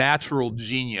kind of natural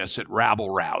genius at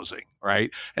rabble-rousing,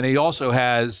 right? And he also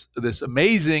has this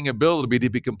amazing ability to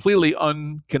be completely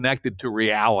unconnected to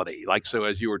reality. Like, so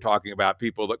as you were talking about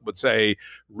people that would say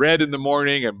red in the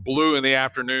morning and blue in the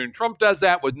afternoon, Trump does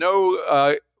that with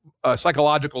no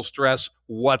psychological stress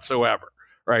whatsoever.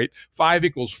 Right? 5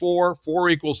 equals 4, 4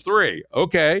 equals 3.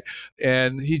 Okay.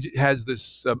 And he has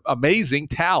this amazing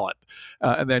talent.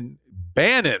 And then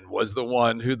Bannon was the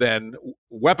one who then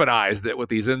weaponized it with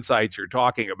these insights you're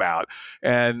talking about.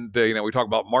 And, we talk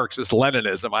about Marxist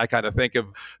Leninism. I kind of think of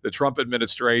the Trump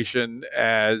administration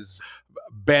as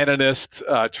Bannonist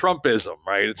Trumpism,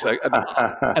 right? It's like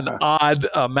an odd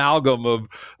amalgam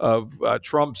of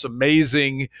Trump's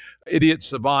amazing idiot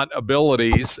savant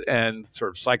abilities and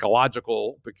sort of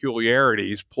psychological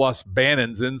peculiarities, plus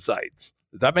Bannon's insights.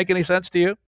 Does that make any sense to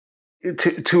you?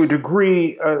 To a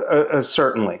degree,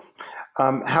 certainly.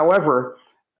 However,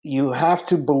 you have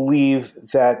to believe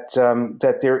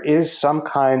that there is some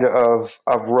kind of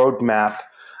roadmap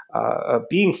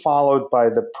being followed by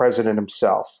the president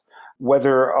himself.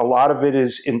 Whether a lot of it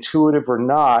is intuitive or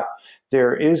not,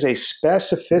 there is a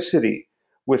specificity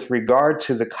with regard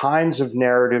to the kinds of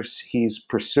narratives he's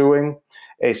pursuing,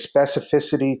 a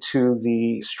specificity to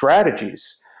the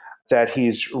strategies that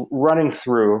he's running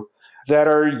through that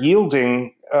are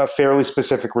yielding fairly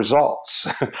specific results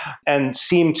and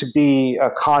seem to be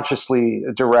consciously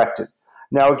directed.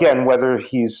 Now, again, whether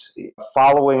he's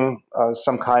following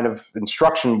some kind of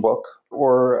instruction book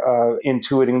or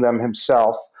intuiting them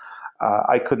himself,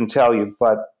 I couldn't tell you,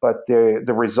 but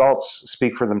the results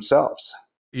speak for themselves.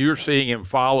 You're seeing him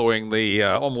following the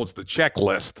almost the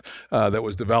checklist that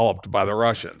was developed by the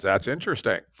Russians. That's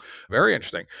interesting. Very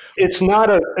interesting. It's not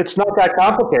that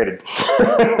complicated,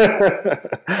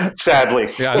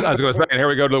 sadly. Yeah, I was going to say, and here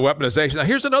we go to the weaponization. Now,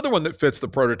 here's another one that fits the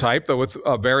prototype, though with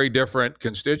a very different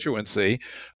constituency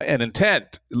and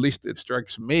intent. At least it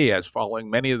strikes me as following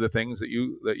many of the things that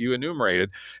you enumerated,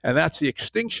 and that's the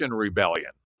Extinction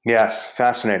Rebellion. Yes,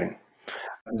 fascinating.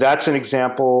 That's an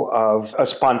example of a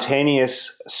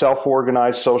spontaneous,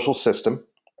 self-organized social system,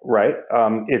 right?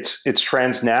 It's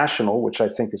transnational, which I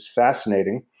think is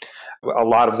fascinating. A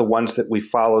lot of the ones that we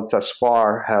followed thus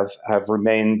far have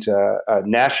remained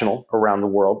national around the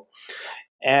world.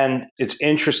 And it's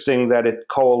interesting that it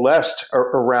coalesced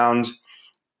around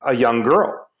a young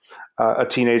girl, a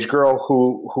teenage girl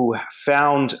who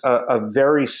found a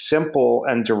very simple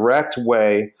and direct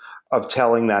way of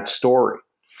telling that story.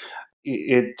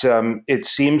 It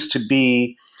seems to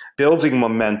be building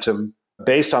momentum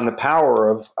based on the power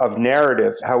of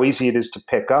narrative, how easy it is to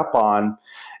pick up on,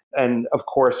 and of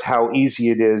course, how easy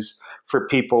it is for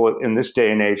people in this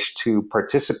day and age to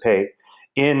participate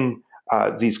in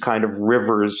these kind of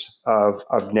rivers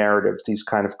of narrative, these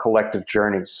kind of collective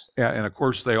journeys. Yeah, and of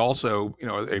course they also,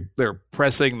 they're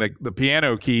pressing the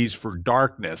piano keys for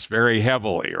darkness very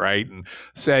heavily, right? And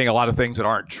saying a lot of things that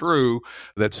aren't true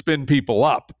that spin people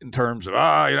up in terms of,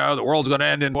 the world's going to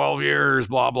end in 12 years,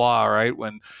 blah, blah, right?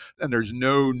 And there's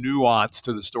no nuance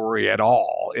to the story at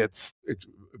all. It's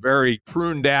very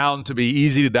pruned down to be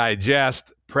easy to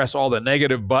digest, press all the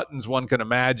negative buttons one can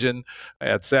imagine,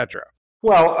 etc.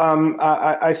 Well,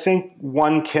 I think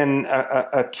one can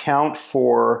account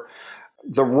for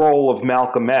the role of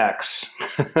Malcolm X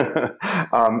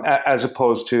as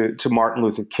opposed to Martin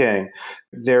Luther King.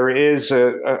 There is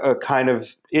a kind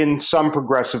of, in some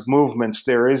progressive movements,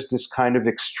 there is this kind of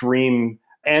extreme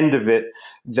end of it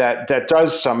that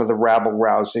does some of the rabble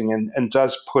rousing and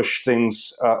does push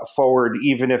things forward,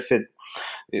 even if it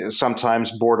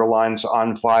sometimes borderlines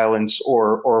on violence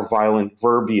or violent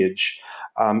verbiage.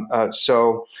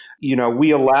 So,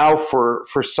 we allow for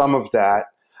some of that.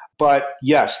 But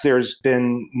yes, there's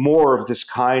been more of this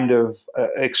kind of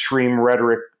extreme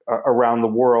rhetoric around the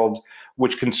world,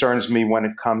 which concerns me when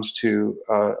it comes to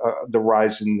the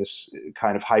rise in this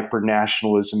kind of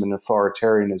hyper-nationalism and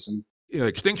authoritarianism.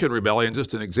 Extinction Rebellion,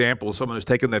 just an example of someone who's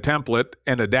taken the template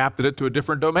and adapted it to a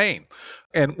different domain,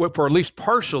 and for at least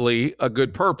partially a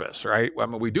good purpose, right? I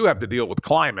mean, we do have to deal with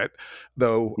climate,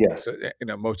 though. Yes.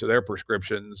 Most of their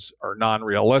prescriptions are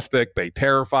non-realistic. They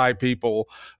terrify people.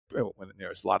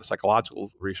 There's a lot of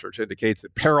psychological research indicates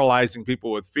that paralyzing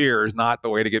people with fear is not the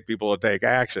way to get people to take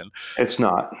action. It's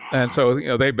not. And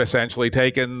so, they've essentially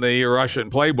taken the Russian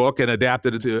playbook and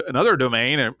adapted it to another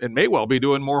domain, and may well be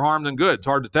doing more harm than good. It's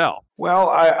hard to tell. Well,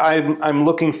 I'm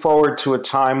looking forward to a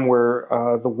time where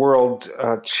the world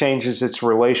changes its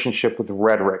relationship with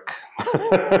rhetoric,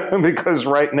 because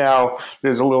right now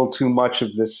there's a little too much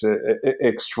of this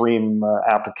extreme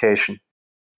application.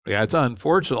 Yeah, it's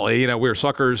unfortunately, we're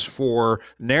suckers for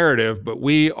narrative, but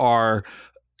we are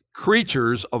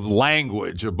creatures of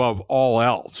language above all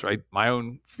else, right? My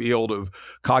own field of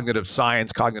cognitive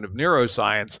science, cognitive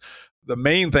neuroscience, the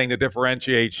main thing that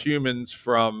differentiates humans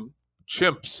from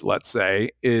chimps, let's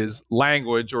say, is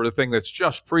language, or the thing that's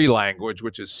just pre-language,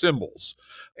 which is symbols.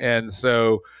 And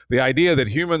so the idea that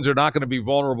humans are not going to be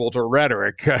vulnerable to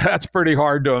rhetoric, that's pretty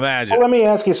hard to imagine. Well, let me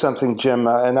ask you something, Jim,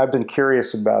 and I've been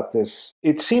curious about this.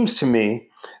 It seems to me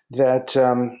that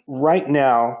right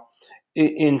now,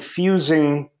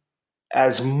 infusing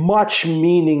as much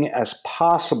meaning as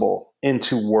possible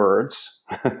into words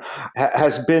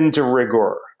has been de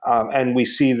rigueur. And we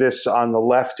see this on the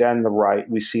left and the right.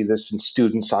 We see this in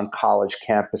students on college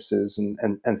campuses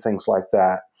and things like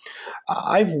that.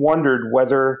 I've wondered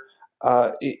whether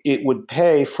it would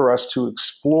pay for us to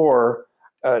explore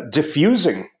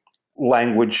diffusing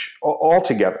language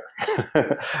altogether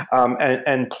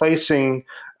and placing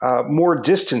more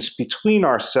distance between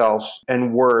ourselves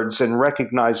and words and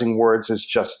recognizing words as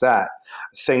just that,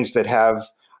 things that have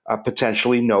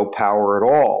potentially no power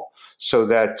at all, so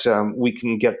that we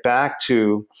can get back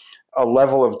to a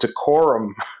level of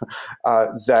decorum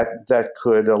that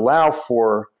could allow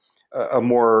for a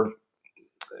more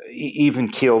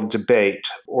even-keeled debate,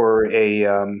 or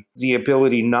the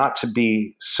ability not to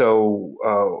be so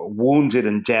wounded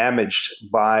and damaged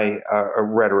by a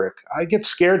rhetoric. I get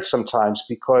scared sometimes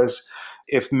because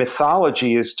if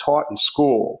mythology is taught in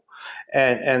school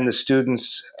and the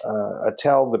students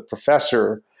tell the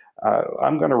professor,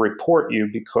 I'm going to report you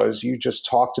because you just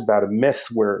talked about a myth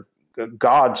where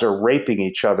gods are raping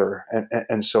each other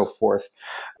and so forth,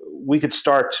 we could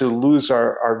start to lose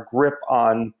our grip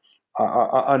on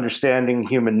understanding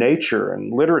human nature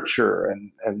and literature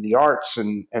and the arts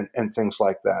and things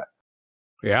like that.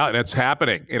 Yeah, and it's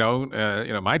happening.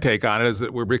 My take on it is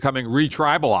that we're becoming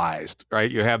re-tribalized, right?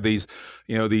 You have these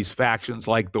factions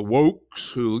like the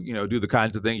wokes who, do the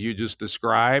kinds of things you just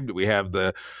described. We have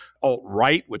the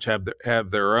alt-right, which have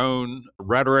their own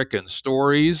rhetoric and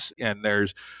stories, and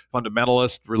there's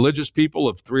fundamentalist religious people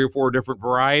of 3 or 4 different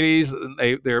varieties. And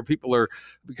people are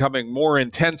becoming more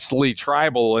intensely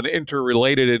tribal and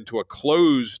interrelated into a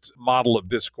closed model of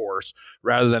discourse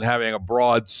rather than having a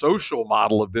broad social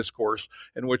model of discourse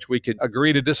in which we can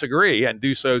agree to disagree and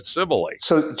do so civilly.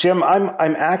 So, Jim,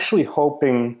 I'm actually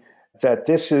hoping that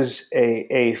this is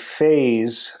a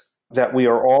phase that we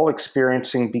are all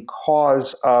experiencing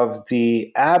because of the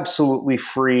absolutely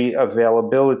free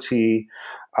availability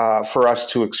for us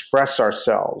to express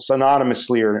ourselves,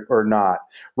 anonymously or not.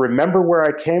 Remember where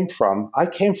I came from? I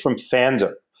came from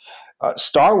fandom.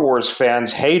 Star Wars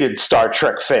fans hated Star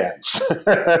Trek fans.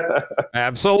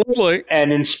 Absolutely.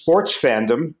 And in sports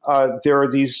fandom, there are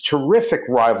these terrific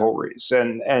rivalries,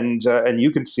 and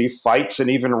you can see fights and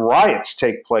even riots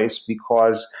take place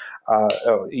because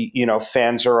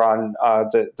fans are on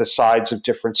the sides of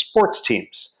different sports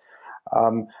teams.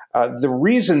 The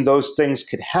reason those things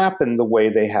could happen the way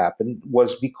they happened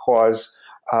was because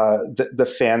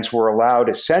the fans were allowed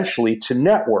essentially to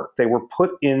network. They were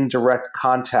put in direct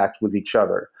contact with each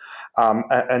other.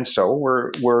 And so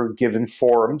we're given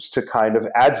forums to kind of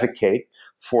advocate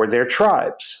for their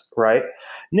tribes, right?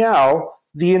 Now,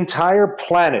 the entire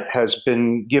planet has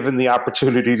been given the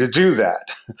opportunity to do that.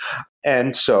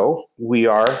 And so we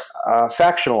are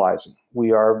factionalizing.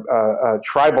 We are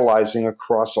tribalizing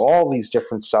across all these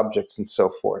different subjects and so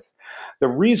forth. The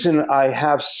reason I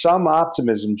have some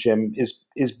optimism, Jim,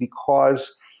 is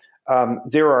because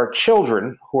there are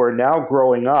children who are now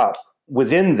growing up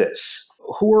within this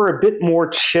who are a bit more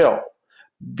chill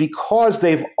because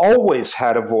they've always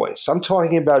had a voice. I'm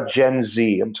talking about Gen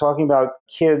Z. I'm talking about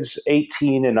kids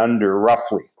 18 and under,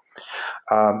 roughly,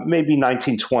 maybe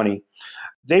 1920.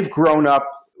 They've grown up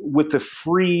with the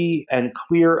free and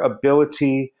clear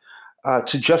ability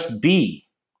to just be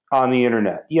on the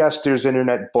internet. Yes, there's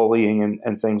internet bullying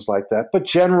and things like that, but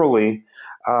generally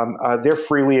they're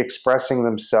freely expressing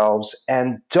themselves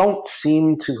and don't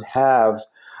seem to have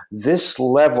this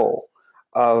level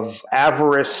of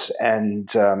avarice and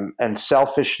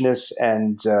selfishness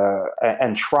and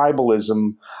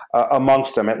tribalism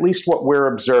amongst them. At least what we're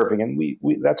observing, and we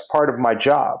that's part of my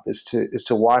job is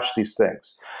to watch these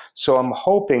things. So I'm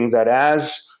hoping that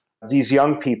as these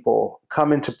young people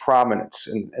come into prominence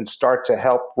and start to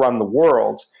help run the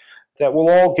world, that we'll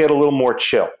all get a little more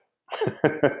chill.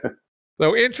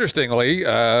 Though interestingly,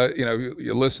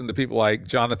 you listen to people like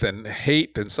Jonathan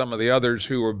Haidt and some of the others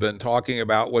who have been talking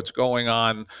about what's going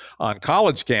on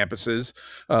college campuses.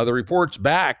 The reports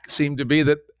back seem to be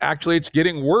that actually it's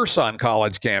getting worse on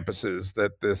college campuses,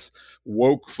 that this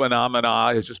woke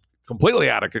phenomena is just completely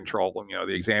out of control, and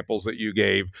the examples that you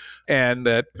gave, and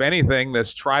that if anything,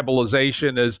 this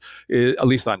tribalization is at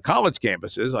least on college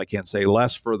campuses. I can't say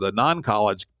less for the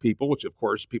non-college people, which of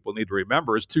course people need to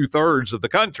remember is 2/3 of the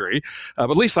country,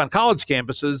 but at least on college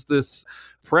campuses, this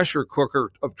pressure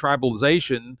cooker of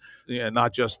tribalization,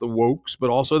 not just the wokes,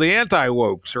 but also the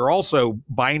anti-wokes are also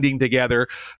binding together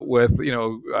with,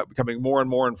 becoming more and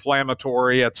more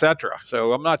inflammatory, et cetera.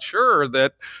 So I'm not sure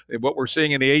that what we're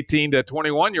seeing in the 18 to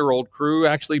 21-year-old crew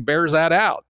actually bears that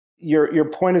out. Your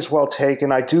point is well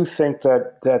taken. I do think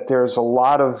that there's a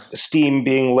lot of steam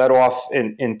being let off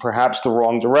in perhaps the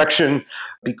wrong direction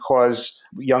because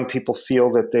young people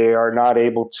feel that they are not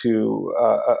able to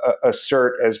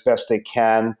assert as best they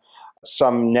can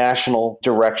some national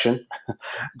direction,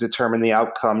 determine the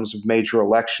outcomes of major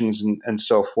elections and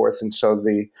so forth. And so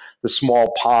the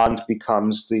small pond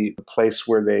becomes the place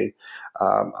where they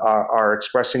are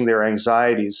expressing their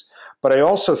anxieties. But I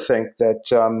also think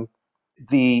that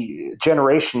the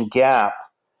generation gap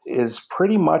is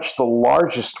pretty much the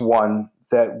largest one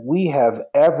that we have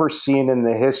ever seen in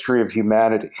the history of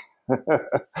humanity.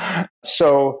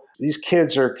 So these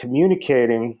kids are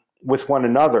communicating with one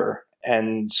another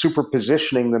and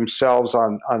superpositioning themselves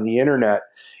on the internet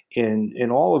in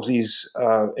all of these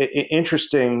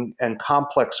interesting and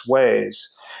complex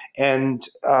ways. And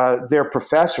their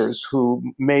professors, who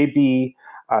may be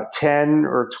 10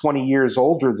 or 20 years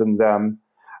older than them,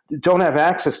 don't have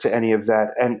access to any of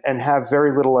that and have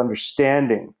very little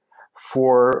understanding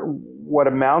for what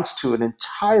amounts to an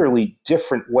entirely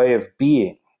different way of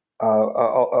being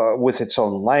with its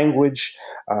own language,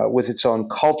 with its own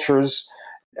cultures.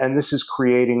 And this is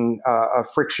creating a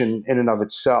friction in and of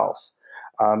itself.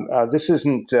 This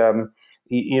isn't, some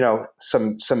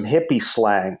hippie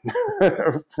slang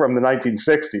from the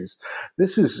 1960s.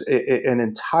 This is an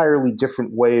entirely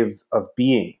different way of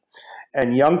being.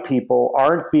 And young people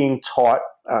aren't being taught,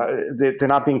 they're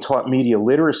not being taught media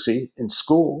literacy in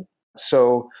school.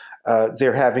 So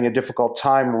they're having a difficult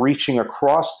time reaching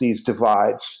across these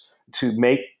divides to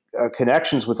make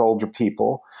connections with older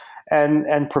people.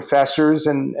 And professors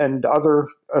and other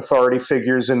authority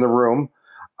figures in the room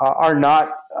are not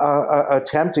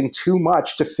attempting too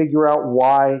much to figure out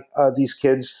why these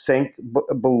kids think,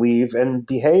 believe, and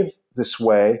behave this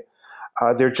way.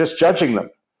 They're just judging them.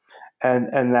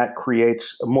 And that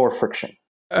creates more friction.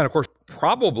 And of course,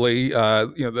 probably,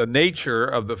 the nature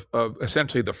of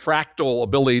essentially the fractal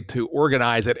ability to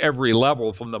organize at every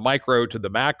level from the micro to the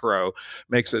macro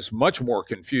makes this much more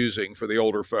confusing for the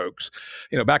older folks.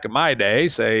 Back in my day,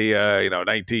 say, in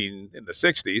the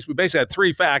 60s, we basically had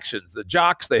three factions: the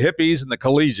jocks, the hippies, and the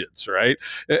collegiates, right?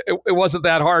 It wasn't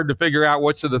that hard to figure out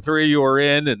which of the three you were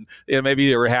in, and maybe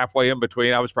they were halfway in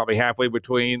between. I was probably halfway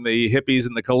between the hippies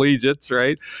and the collegiates,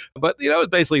 right? But, it's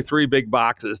basically three big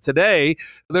boxes. Today,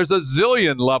 there's a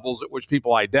zillion levels at which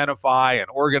people identify and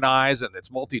organize, and it's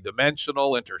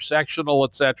multidimensional, intersectional,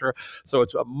 etc. So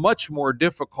it's a much more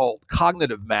difficult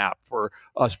cognitive map for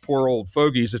us poor old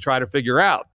fogies to try to figure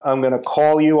out. I'm going to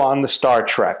call you on the Star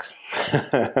Trek.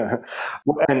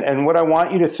 and what I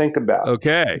want you to think about.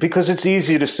 Okay. Because it's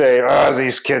easy to say,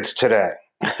 these kids today.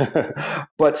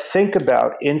 But think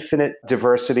about infinite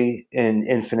diversity in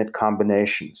infinite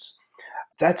combinations.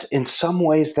 In some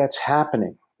ways, that's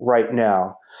happening right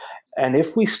now. And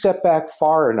if we step back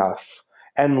far enough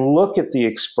and look at the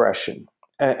expression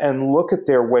and look at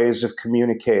their ways of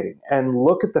communicating and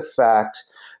look at the fact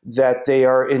that they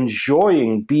are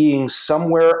enjoying being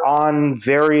somewhere on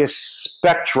various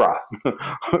spectra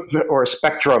or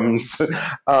spectrums,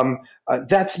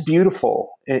 that's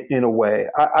beautiful in a way.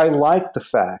 I like the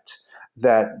fact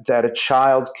that a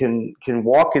child can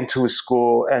walk into a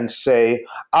school and say,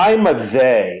 "I'm a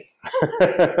they."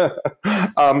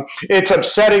 It's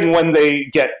upsetting when they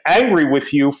get angry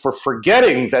with you for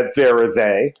forgetting that they're a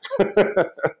they,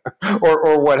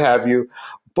 or what have you.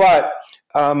 But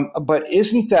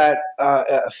isn't that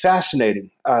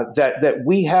fascinating? That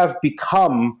we have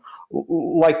become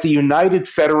like the United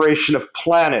Federation of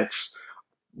Planets,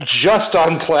 just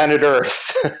on planet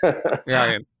Earth.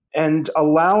 Yeah. And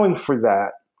allowing for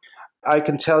that, I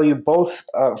can tell you both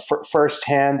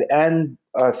firsthand and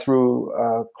through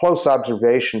close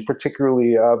observation,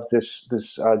 particularly of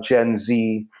this Gen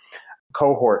Z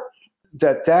cohort,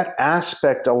 that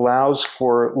aspect allows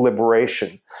for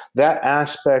liberation. That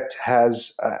aspect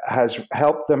has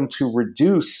helped them to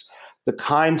reduce the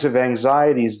kinds of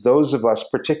anxieties those of us,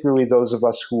 particularly those of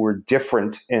us who were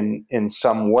different in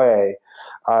some way,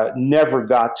 never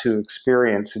got to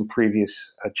experience in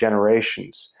previous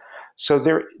generations. So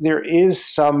there is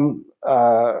something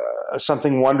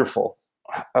wonderful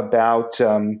about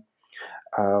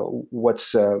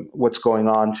what's going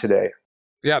on today.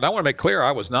 Yeah, and I want to make clear,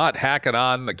 I was not hacking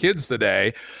on the kids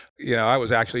today. I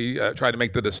was actually trying to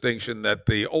make the distinction that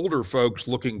the older folks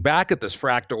looking back at this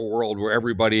fractal world where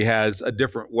everybody has a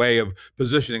different way of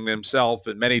positioning themselves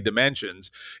in many dimensions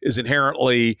is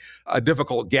inherently a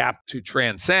difficult gap to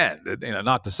transcend.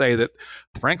 Not to say that,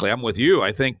 frankly, I'm with you.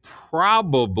 I think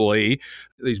probably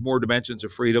these more dimensions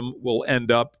of freedom will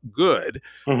end up good.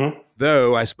 Mm-hmm.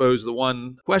 Though I suppose the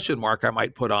one question mark I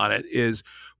might put on it is,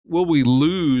 will we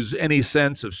lose any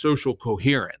sense of social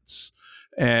coherence?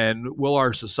 And will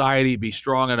our society be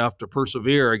strong enough to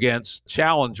persevere against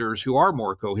challengers who are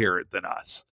more coherent than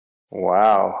us?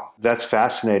 Wow, that's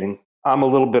fascinating. I'm a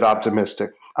little bit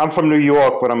optimistic. I'm from New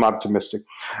York, but I'm optimistic.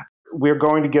 We're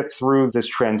going to get through this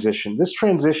transition. This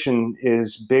transition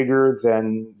is bigger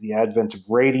than the advent of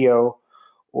radio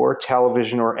or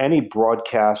television or any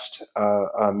broadcast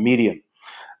medium.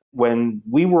 When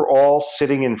we were all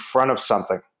sitting in front of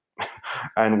something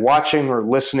and watching or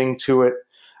listening to it,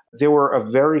 there were a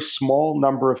very small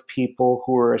number of people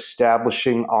who were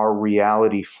establishing our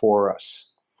reality for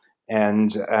us.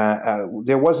 And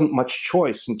there wasn't much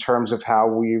choice in terms of how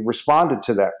we responded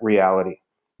to that reality.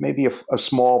 Maybe a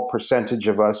small percentage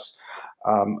of us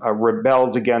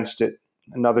rebelled against it.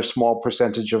 Another small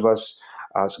percentage of us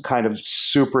kind of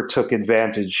super took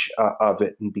advantage of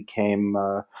it and became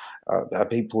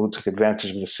people who took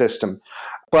advantage of the system.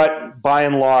 But by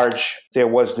and large, there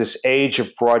was this age of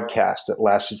broadcast that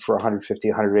lasted for 150,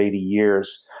 180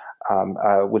 years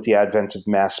with the advent of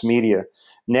mass media.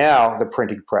 Now, the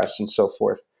printing press and so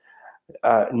forth.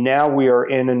 Now we are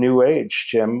in a new age,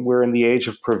 Jim. We're in the age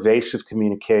of pervasive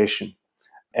communication,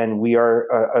 and we are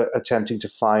attempting to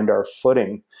find our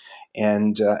footing.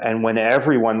 And when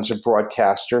everyone's a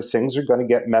broadcaster, things are going to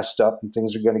get messed up and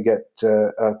things are going to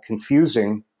get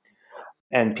confusing.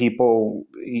 And people,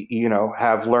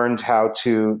 have learned how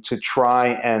to try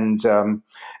and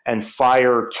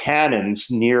fire cannons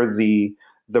near the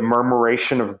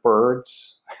murmuration of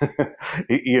birds,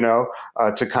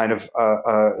 to kind of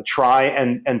try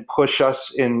and push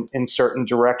us in certain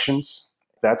directions.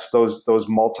 That's those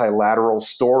multilateral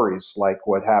stories, like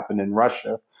what happened in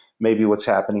Russia, maybe what's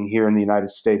happening here in the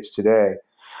United States today.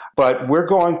 But we're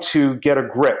going to get a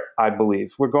grip, I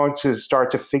believe. We're going to start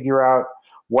to figure out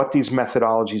what these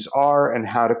methodologies are and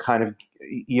how to kind of,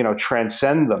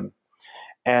 transcend them.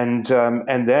 And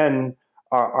then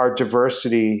our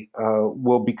diversity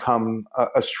will become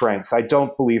a strength. I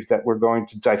don't believe that we're going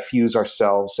to diffuse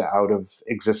ourselves out of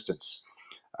existence.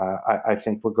 I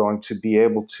think we're going to be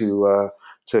able to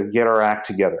get our act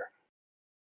together.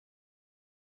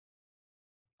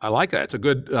 I like that. It's a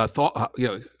good thought,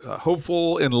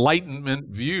 hopeful enlightenment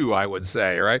view, I would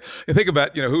say, right? And think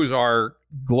about, who's our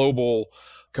global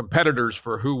competitors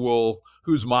for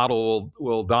whose model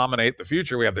will dominate the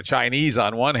future. We have the Chinese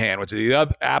on one hand, which is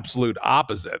the absolute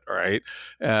opposite, right?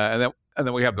 And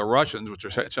then we have the Russians, which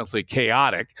are essentially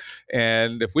chaotic.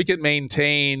 And if we can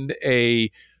maintain a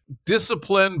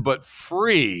disciplined but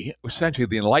free, essentially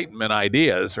the Enlightenment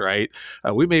ideas, right?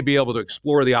 We may be able to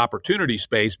explore the opportunity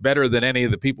space better than any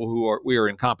of the people we are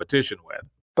in competition with.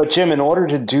 But Jim, in order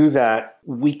to do that,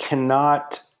 we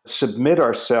cannot submit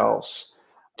ourselves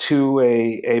to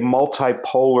a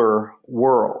multipolar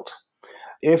world.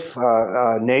 If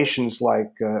nations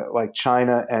like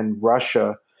China and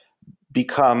Russia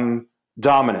become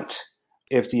dominant,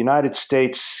 if the United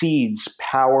States cedes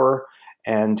power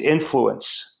and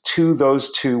influence to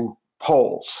those two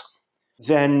poles,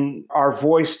 then our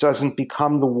voice doesn't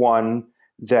become the one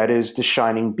that is the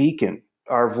shining beacon.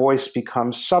 Our voice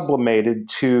becomes sublimated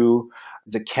to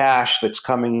the cash that's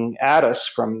coming at us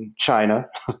from China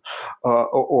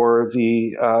or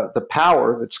the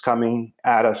power that's coming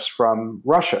at us from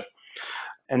Russia.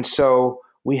 And so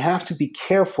we have to be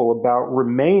careful about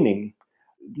remaining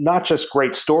not just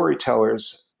great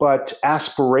storytellers, but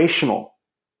aspirational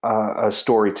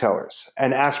storytellers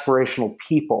and aspirational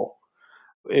people.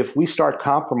 If we start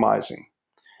compromising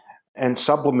and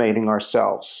sublimating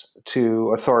ourselves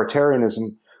to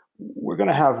authoritarianism, we're going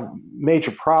to have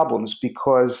major problems,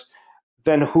 because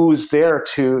then who's there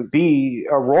to be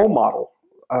a role model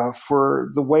for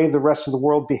the way the rest of the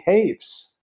world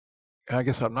behaves? I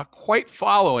guess I'm not quite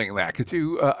following that. Could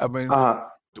you,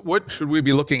 what should we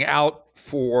be looking out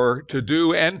for to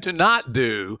do and to not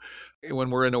do when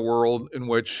we're in a world in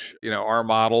which, our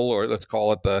model, or let's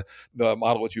call it the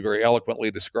model that you very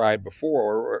eloquently described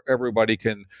before, where everybody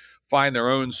can find their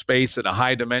own space in a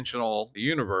high dimensional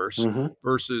universe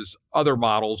versus other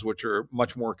models which are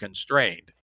much more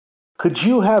constrained? Could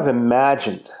you have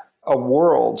imagined a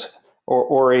world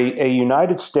or a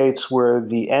United States where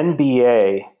the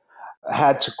NBA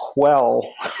had to quell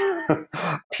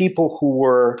people who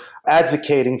were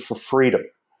advocating for freedom?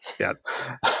 Yeah.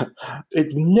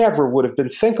 It never would have been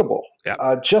thinkable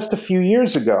just a few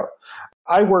years ago.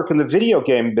 I work in the video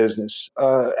game business.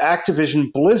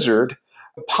 Activision Blizzard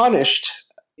punished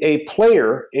a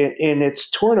player in its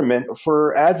tournament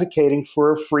for advocating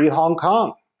for a free Hong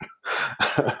Kong.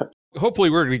 Hopefully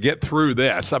we're going to get through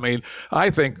this. I mean, I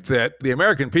think that the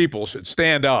American people should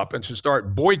stand up and should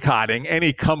start boycotting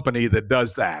any company that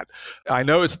does that. I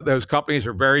know those companies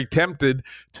are very tempted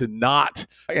to not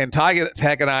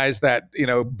antagonize that,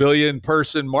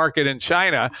 billion-person market in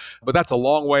China, but that's a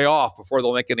long way off before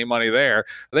they'll make any money there.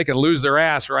 They can lose their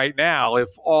ass right now if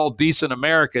all decent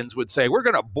Americans would say, we're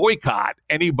going to boycott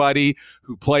anybody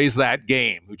who plays that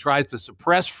game, who tries to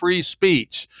suppress free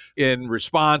speech in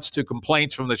response to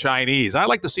complaints from the Chinese. I'd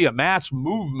like to see a mass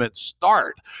movement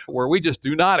start where we just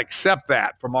do not accept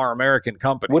that from our American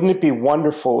companies. Wouldn't it be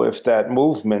wonderful if that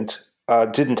movement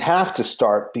didn't have to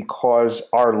start because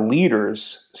our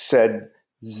leaders said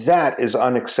that is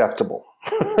unacceptable?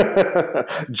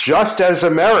 Just as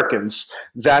Americans,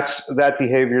 that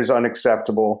behavior is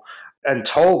unacceptable, and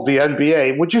told the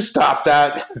NBA, would you stop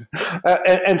that?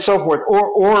 and so forth.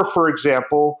 Or for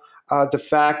example, the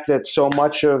fact that so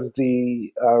much of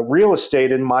the real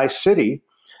estate in my city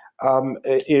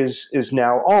is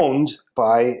now owned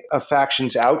by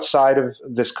factions outside of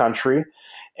this country,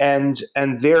 and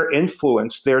their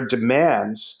influence, their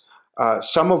demands,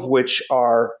 some of which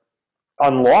are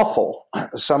unlawful,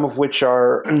 some of which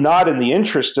are not in the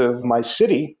interest of my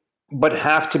city, but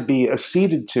have to be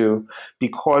acceded to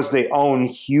because they own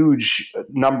huge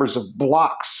numbers of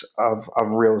blocks of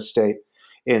real estate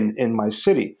in my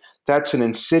city. That's an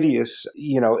insidious,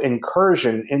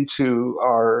 incursion into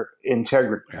our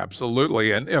integrity.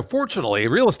 Absolutely. And fortunately,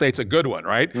 real estate's a good one,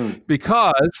 right?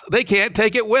 Because they can't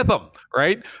take it with them,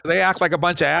 right? They act like a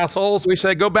bunch of assholes. We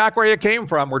say, go back where you came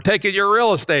from. We're taking your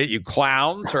real estate, you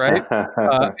clowns, right?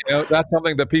 That's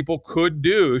something that people could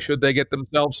do should they get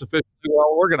themselves sufficiently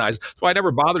well organized. So it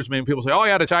never bothers me when people say, oh,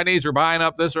 yeah, the Chinese are buying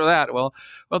up this or that. Well,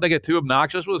 they get too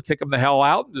obnoxious, we'll kick them the hell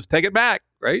out and just take it back.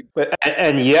 Right.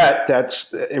 And yet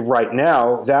that's right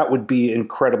now, that would be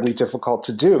incredibly difficult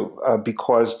to do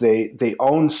because they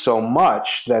own so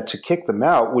much that to kick them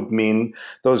out would mean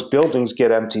those buildings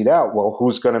get emptied out. Well,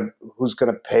 who's going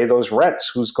to pay those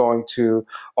rents? Who's going to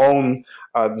own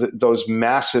those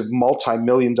massive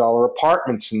multi-million-dollar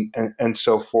apartments and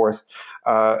so forth?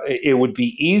 It would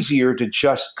be easier to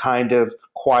just kind of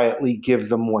quietly give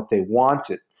them what they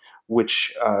wanted,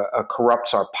 which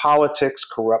corrupts our politics,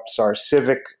 corrupts our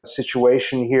civic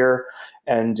situation here,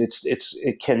 and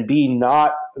it can be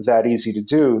not that easy to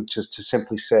do, just to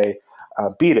simply say,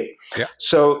 beat it. Yeah.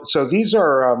 So these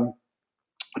are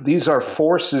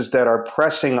forces that are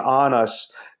pressing on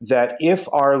us. That if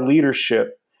our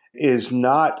leadership is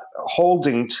not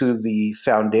holding to the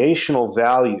foundational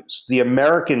values, the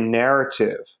American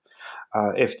narrative,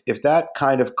 if that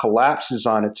kind of collapses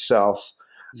on itself,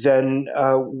 then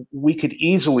we could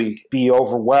easily be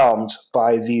overwhelmed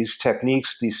by these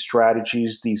techniques, these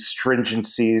strategies, these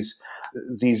stringencies,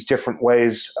 these different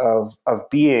ways of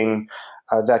being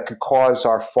that could cause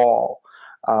our fall.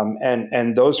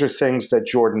 And those are things that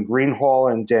Jordan Greenhall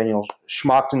and Daniel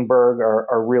Schmachtenberg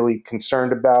are really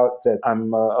concerned about, that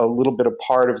I'm a little bit a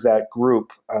part of that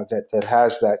group that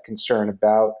has that concern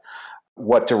about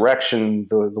what direction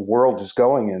the world is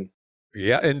going in.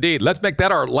 Yeah, indeed. Let's make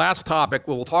that our last topic.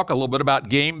 We'll talk a little bit about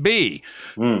Game B.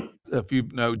 If you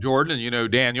know Jordan and you know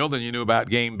Daniel, then you knew about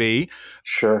Game B.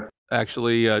 Sure.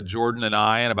 Actually, Jordan and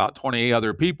I and about 20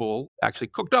 other people actually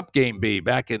cooked up Game B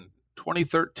back in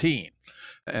 2013.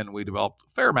 And we developed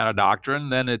a fair amount of doctrine.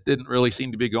 Then it didn't really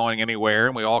seem to be going anywhere.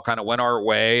 And we all kind of went our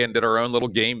way and did our own little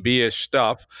Game B-ish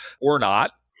stuff, or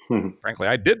not. Frankly,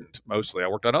 I didn't. Mostly, I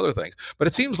worked on other things. But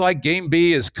it seems like Game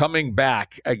B is coming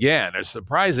back again. A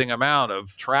surprising amount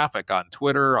of traffic on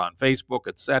Twitter, on Facebook,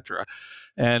 etc.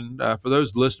 And for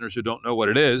those listeners who don't know what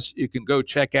it is, you can go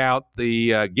check out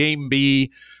the Game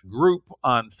B group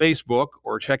on Facebook,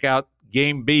 or check out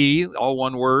Game B, all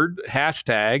one word,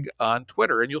 hashtag on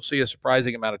Twitter, and you'll see a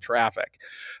surprising amount of traffic.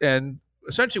 And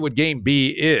essentially what Game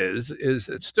B is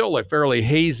it's still a fairly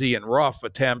hazy and rough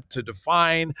attempt to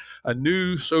define a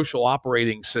new social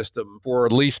operating system for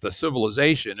at least the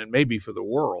civilization, and maybe for the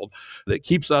world, that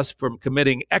keeps us from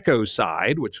committing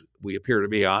ecocide, which we appear to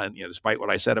be on, despite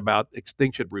what I said about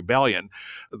Extinction Rebellion.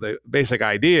 The basic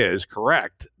idea is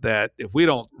correct, that if we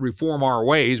don't reform our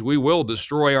ways, we will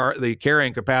destroy the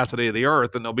carrying capacity of the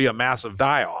earth, and there'll be a massive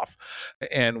die-off.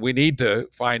 And we need to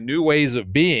find new ways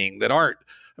of being that aren't,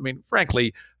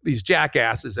 frankly, these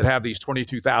jackasses that have these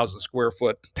 22,000 square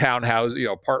foot townhouse,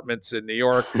 apartments in New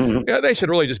York, they should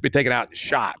really just be taken out and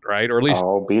shot, right? Or at least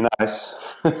be nice.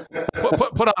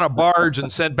 put on a barge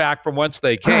and sent back from whence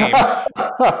they came.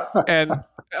 And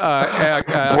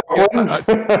a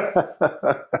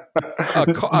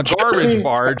garbage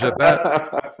barge at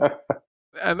that.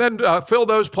 and then fill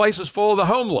those places full of the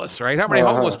homeless, right? How many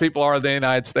homeless people are in the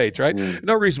United States, right?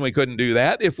 No reason we couldn't do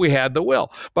that if we had the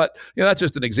will. But that's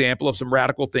just an example of some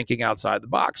radical thinking outside the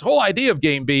box. The whole idea of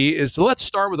Game B is to let's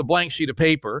start with a blank sheet of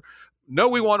paper. No,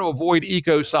 we want to avoid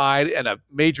ecocide and a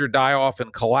major die-off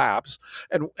and collapse.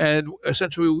 And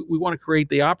essentially, we want to create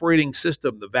the operating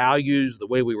system, the values, the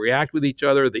way we react with each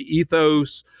other, the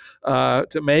ethos,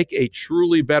 to make a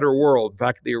truly better world. In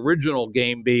fact, the original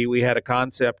Game B, we had a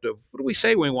concept of, what do we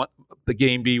say when we want the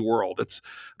Game B world? It's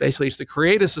basically to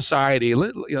create a society,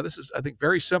 this is, I think,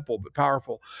 very simple but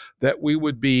powerful, that we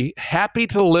would be happy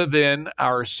to live in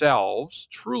ourselves,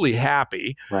 truly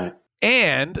happy, right,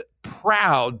 and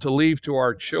proud to leave to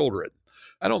our children.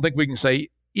 I don't think we can say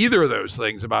either of those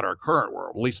things about our current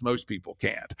world. At least most people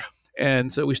can't.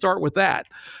 And so we start with that.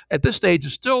 At this stage,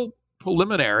 it's still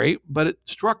preliminary, but it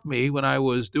struck me when I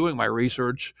was doing my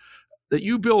research that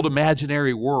you build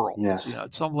imaginary worlds. Yes.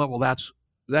 At some level, that's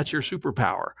your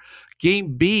superpower.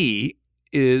 Game B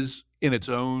is in its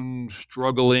own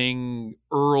struggling,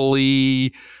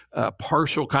 early,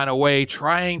 partial kind of way,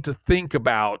 trying to think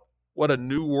about what a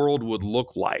new world would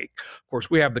look like. Of course,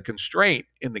 we have the constraint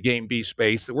in the Game B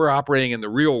space that we're operating in the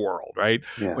real world, right?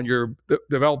 Yes. When you're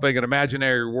developing an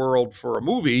imaginary world for a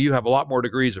movie, you have a lot more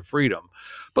degrees of freedom.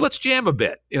 But let's jam a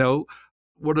bit.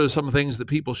 What are some things that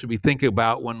people should be thinking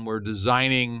about when we're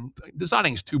designing?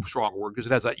 Designing is too strong a word because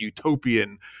it has that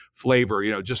utopian flavor,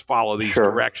 just follow these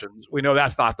directions. We know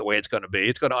that's not the way it's going to be.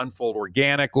 It's going to unfold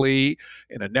organically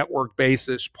in a network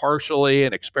basis, partially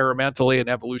and experimentally and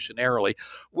evolutionarily.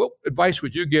 What advice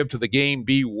would you give to the Game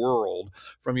B world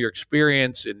from your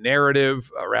experience in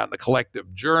narrative around the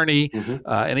collective journey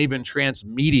and even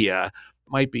transmedia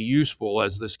might be useful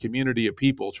as this community of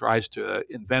people tries to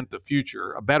invent the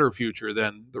future, a better future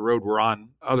than the road we're on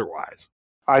otherwise?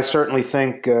 I certainly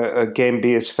think Game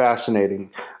B is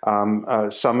fascinating.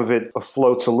 Some of it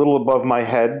floats a little above my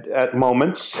head at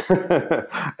moments,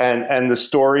 and the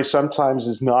story sometimes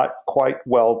is not quite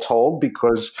well told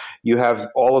because you have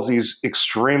all of these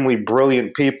extremely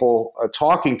brilliant people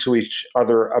talking to each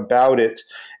other about it,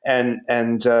 and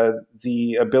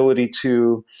the ability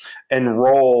to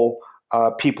enroll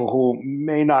people who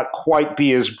may not quite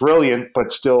be as brilliant,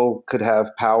 but still could have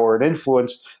power and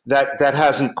influence, that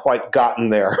hasn't quite gotten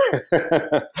there.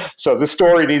 So the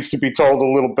story needs to be told a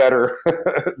little better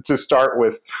to start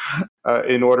with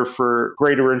in order for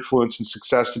greater influence and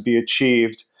success to be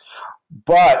achieved.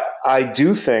 But I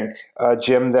do think,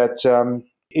 Jim, that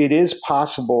it is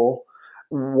possible,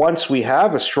 once we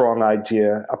have a strong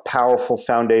idea, a powerful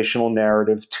foundational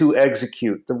narrative, to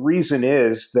execute. The reason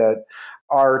is that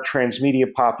our transmedia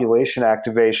population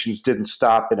activations didn't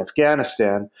stop in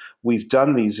Afghanistan. We've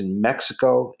done these in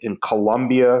Mexico, in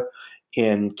Colombia,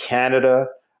 in Canada,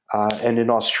 and in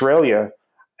Australia.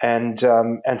 And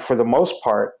for the most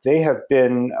part, they have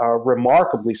been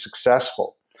remarkably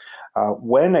successful.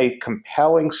 When a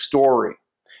compelling story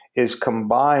is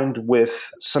combined with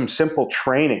some simple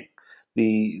training,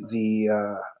 the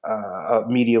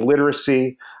media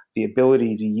literacy, the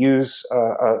ability to use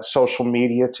social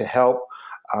media to help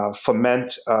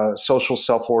foment social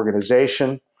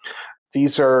self-organization.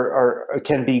 These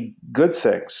can be good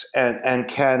things and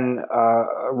can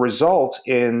result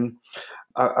in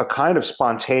a kind of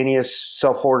spontaneous,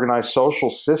 self-organized social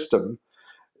system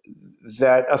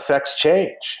that affects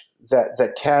change,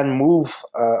 that can move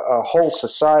whole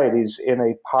societies in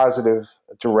a positive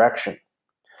direction.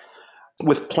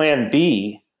 With Plan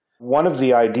B, one of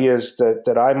the ideas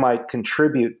that I might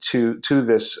contribute to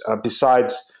this,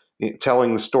 besides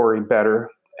telling the story better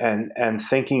and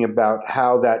thinking about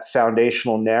how that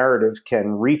foundational narrative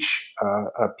can reach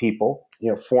people,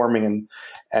 forming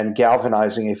and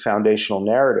galvanizing a foundational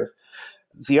narrative.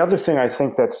 The other thing I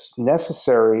think that's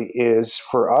necessary is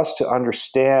for us to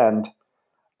understand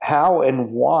how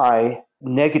and why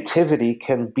negativity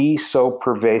can be so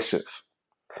pervasive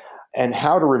and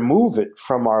how to remove it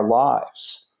from our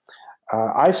lives.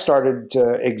 I've started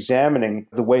examining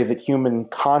the way that human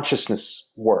consciousness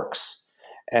works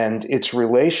and its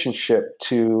relationship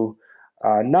to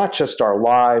not just our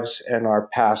lives and our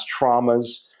past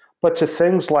traumas, but to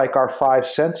things like our five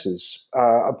senses,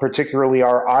 particularly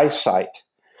our eyesight.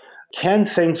 Can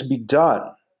things be done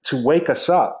to wake us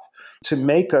up, to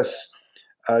make us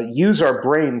use our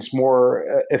brains more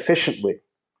efficiently,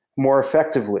 more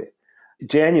effectively?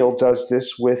 Daniel does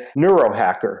this with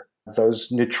Neurohacker, those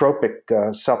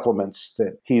nootropic supplements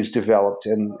that he's developed,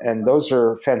 and those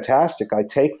are fantastic. I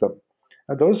take them.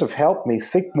 those have helped me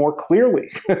think more clearly.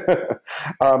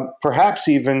 Perhaps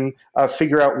even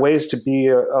figure out ways to be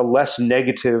a less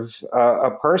negative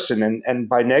a person. And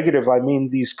by negative, I mean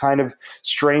these kind of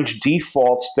strange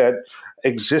defaults that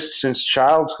exist since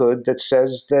childhood that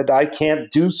says that I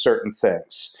can't do certain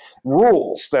things,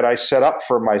 rules that I set up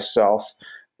for myself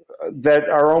that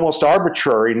are almost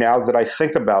arbitrary now that I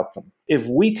think about them. If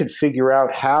we could figure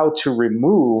out how to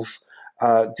remove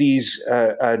these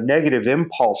negative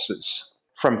impulses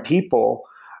from people,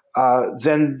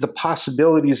 then the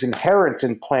possibilities inherent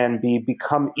in Plan B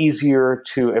become easier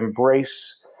to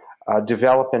embrace,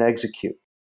 develop, and execute.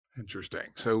 Interesting.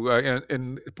 So,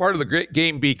 in part of the great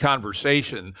Game B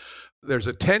conversation, there's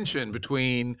a tension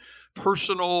between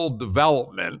personal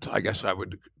development, I guess I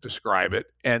would describe it,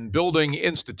 and building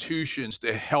institutions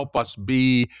to help us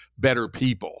be better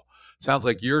people. Sounds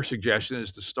like your suggestion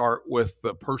is to start with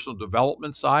the personal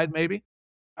development side, maybe?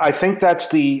 I think that's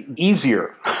the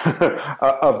easier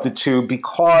of the two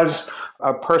because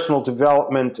personal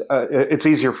development, it's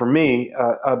easier for me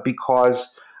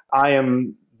because I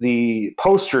am the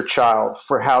poster child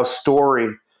for how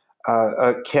story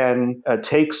can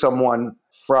take someone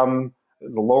from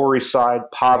the Lower East Side,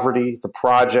 poverty, the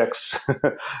projects,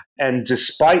 and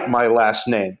despite my last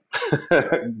name,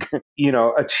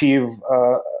 achieve,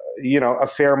 a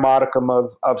fair modicum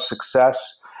of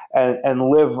success and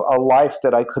live a life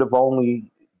that I could have only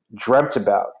dreamt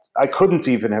about. I couldn't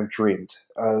even have dreamed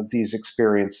these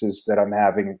experiences that I'm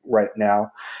having right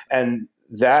now. And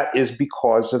that is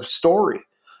because of story.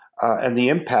 And the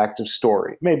impact of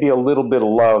story. Maybe a little bit of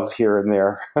love here and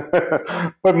there,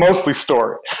 but mostly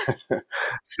story.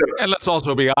 And let's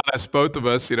also be honest, both of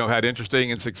us, had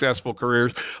interesting and successful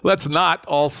careers. Let's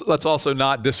also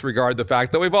not disregard the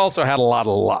fact that we've also had a lot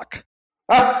of luck.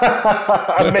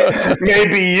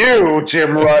 Maybe you,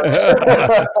 Jim Rutz.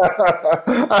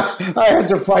 I had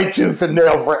to fight tooth and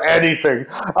nail for anything.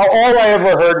 All I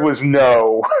ever heard was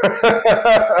no.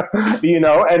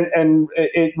 And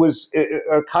it was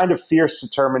a kind of fierce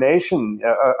determination,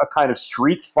 a kind of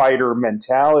street fighter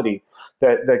mentality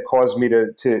that caused me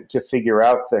to figure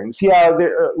out things. Yeah,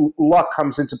 luck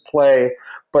comes into play,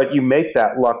 but you make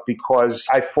that luck because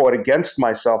I fought against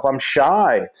myself. I'm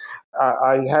shy.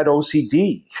 I had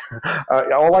OCD.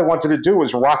 All I wanted to do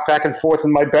was rock back and forth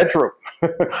in my bedroom.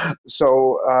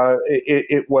 So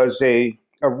it was a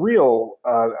real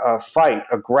fight,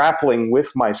 a grappling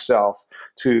with myself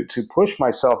to push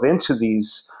myself into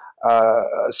these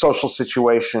social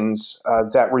situations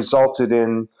that resulted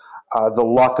in the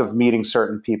luck of meeting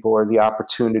certain people or the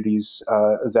opportunities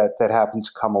that happen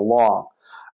to come along.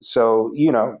 So,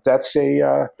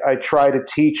 I try to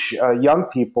teach young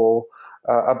people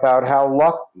about how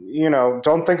luck,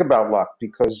 don't think about luck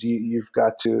because you've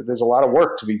got to, there's a lot of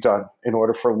work to be done in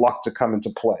order for luck to come into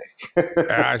play.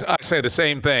 I say the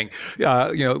same thing.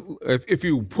 If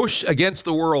you push against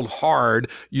the world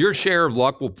hard, your share of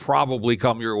luck will probably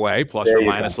come your way, plus or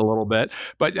minus a little bit.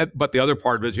 But the other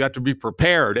part of it is you have to be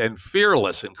prepared and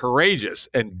fearless and courageous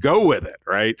and go with it,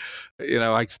 right?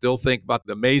 I still think about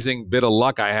the amazing bit of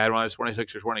luck I had when I was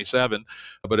 26 or 27,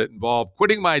 but it involved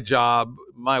quitting my job,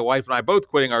 my wife and I both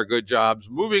quitting our good jobs,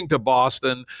 moving to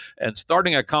Boston and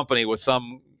starting a company with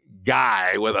some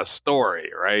guy with a story,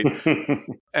 right?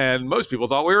 And most people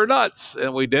thought we were nuts,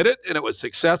 and we did it, and it was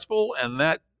successful, and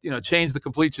that changed the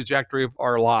complete trajectory of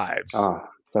our lives. Oh,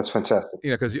 that's fantastic.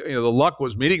 Because the luck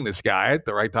was meeting this guy at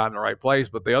the right time in the right place,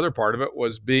 but the other part of it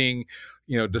was being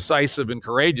decisive and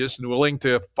courageous and willing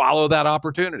to follow that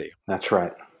opportunity. That's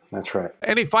right. That's right.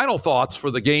 Any final thoughts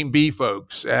for the Game B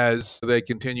folks as they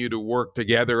continue to work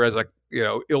together as a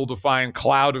ill-defined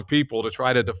cloud of people to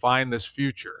try to define this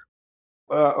future?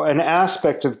 An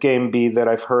aspect of Game B that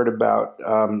I've heard about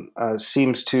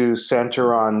seems to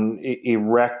center on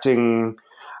erecting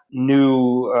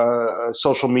new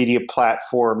social media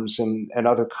platforms and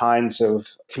other kinds of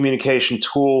communication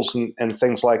tools and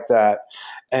things like that.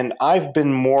 And I've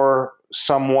been more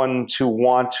someone to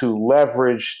want to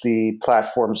leverage the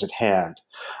platforms at hand.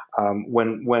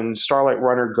 When Starlight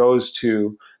Runner goes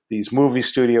to these movie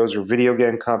studios or video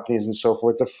game companies and so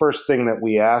forth, the first thing that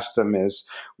we ask them is,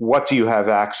 what do you have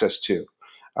access to?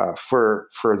 For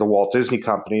the Walt Disney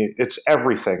Company, it's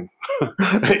everything,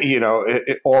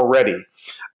 already.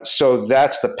 So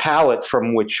that's the palette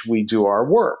from which we do our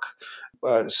work.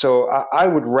 So I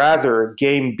would rather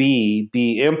Game B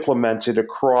be implemented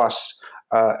across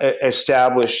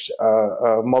established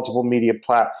multiple media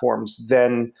platforms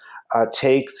than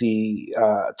take the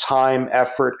time,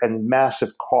 effort, and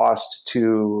massive cost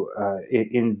to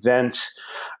invent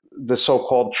the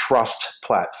so-called trust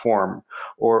platform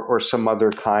or some other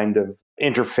kind of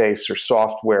interface or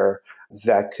software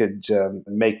that could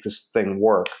make this thing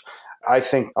work. I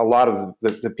think a lot of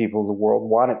the people of the world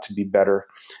want it to be better,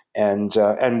 and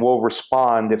will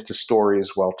respond if the story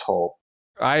is well told.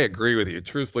 I agree with you.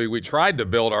 Truthfully, we tried to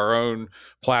build our own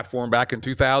platform back in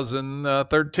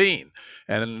 2013.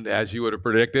 And as you would have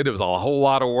predicted, it was a whole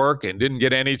lot of work and didn't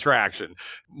get any traction.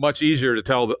 Much easier to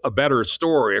tell a better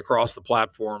story across the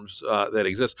platforms that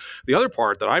exist. The other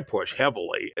part that I push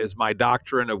heavily is my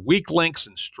doctrine of weak links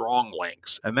and strong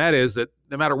links. And that is that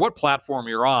no matter what platform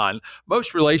you're on,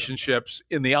 most relationships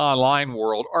in the online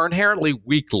world are inherently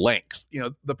weak links. You know,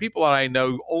 the people that I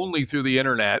know only through the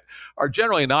internet are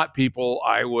generally not people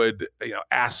I would,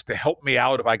 ask to help me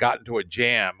out if I got into a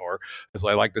jam, or as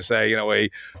I like to say, a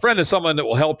friend is someone that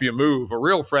will help you move. A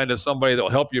real friend is somebody that will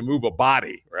help you move a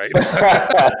body, right?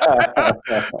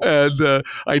 And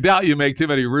I doubt you make too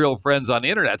many real friends on the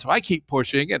internet. So I keep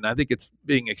pushing, and I think it's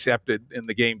being accepted in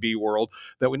the Game B world,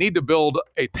 that we need to build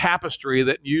a tapestry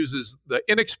that uses the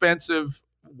inexpensive,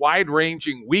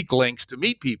 wide-ranging weak links to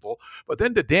meet people, but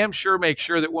then to damn sure make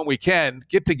sure that when we can,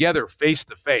 get together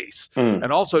face-to-face,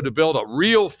 and also to build a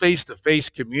real face-to-face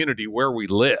community where we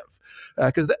live.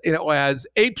 Because, as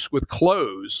apes with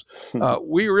clothes,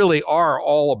 we really are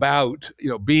all about,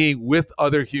 being with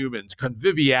other humans.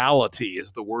 Conviviality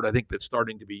is the word I think that's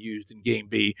starting to be used in Game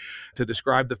B to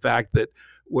describe the fact that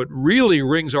what really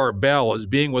rings our bell is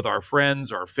being with our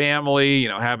friends, our family,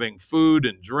 having food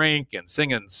and drink and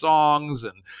singing songs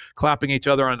and clapping each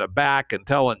other on the back and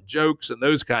telling jokes and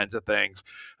those kinds of things.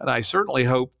 And I certainly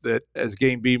hope that as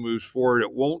Game B moves forward,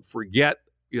 it won't forget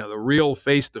the real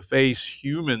face-to-face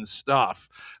human stuff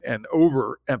and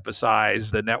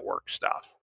overemphasize the network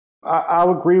stuff.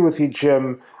 I'll agree with you,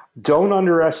 Jim. Don't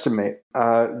underestimate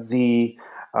the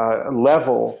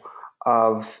level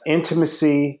of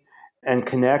intimacy and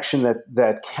connection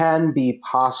that can be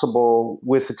possible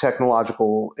with the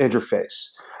technological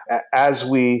interface. As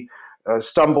we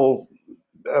stumble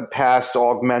past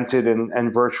augmented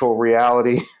and virtual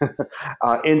reality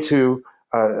into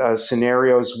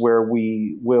scenarios where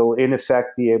we will, in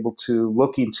effect, be able to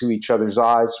look into each other's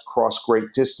eyes across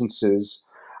great distances,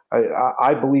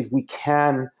 I believe we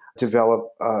can develop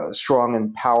strong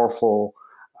and powerful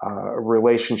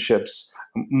relationships,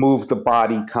 move the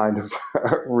body kind of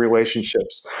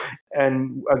relationships.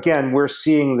 And again, we're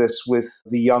seeing this with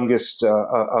the youngest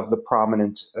of the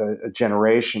prominent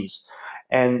generations.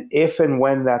 And if and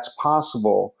when that's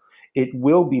possible, it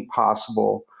will be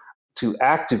possible to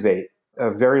activate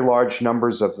very large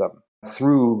numbers of them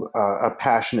through a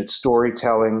passionate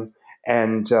storytelling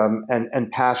and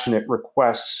passionate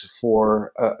requests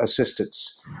for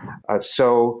assistance,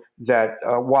 so that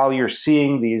while you're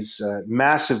seeing these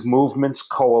massive movements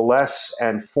coalesce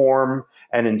and form,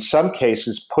 and in some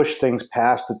cases push things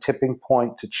past the tipping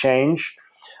point to change,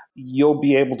 you'll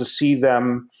be able to see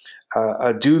them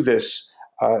do this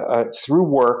through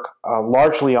work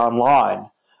largely online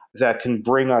that can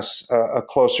bring us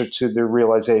closer to the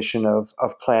realization of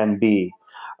Plan B.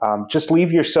 Just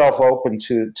leave yourself open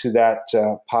to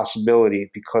that possibility,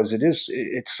 because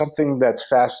it's something that's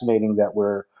fascinating that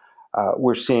we're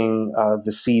seeing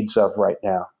the seeds of right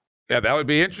now. Yeah, that would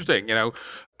be interesting.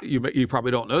 You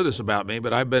probably don't know this about me,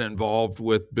 but I've been involved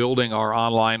with building our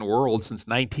online world since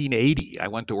 1980. I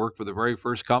went to work for the very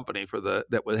first company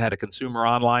that had a consumer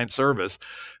online service.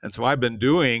 And so I've been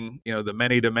doing, the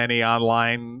many-to-many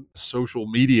online social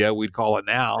media, we'd call it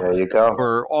now, there you go,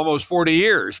 for almost 40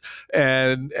 years.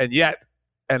 And yet,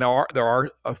 there are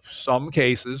some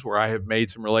cases where I have made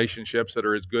some relationships that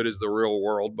are as good as the real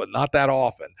world, but not that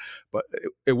often. But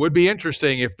it would be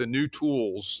interesting if the new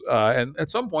tools, and at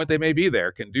some point they may be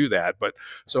there, can do that. But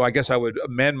so I guess I would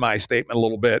amend my statement a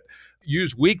little bit.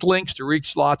 Use weak links to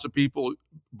reach lots of people,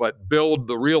 but build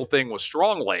the real thing with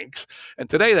strong links. And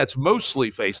today that's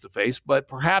mostly face-to-face, but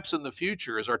perhaps in the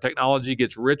future, as our technology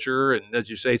gets richer and, as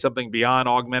you say, something beyond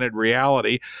augmented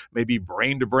reality, maybe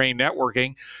brain-to-brain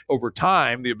networking, over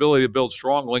time, the ability to build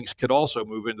strong links could also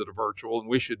move into the virtual, and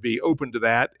we should be open to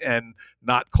that and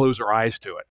not close our eyes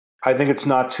to it. I think it's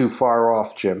not too far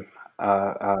off, Jim.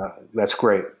 That's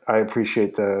great. I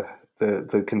appreciate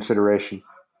the consideration.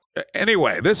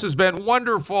 Anyway, this has been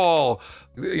wonderful.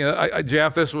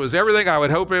 Jeff, this was everything I would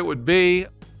hope it would be.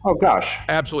 Oh, gosh.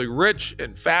 Absolutely rich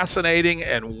and fascinating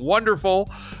and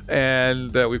wonderful.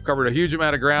 And we've covered a huge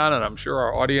amount of ground, and I'm sure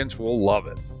our audience will love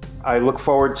it. I look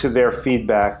forward to their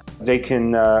feedback. They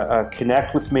can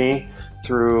connect with me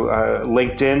through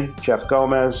LinkedIn, Jeff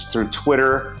Gomez, through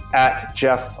Twitter,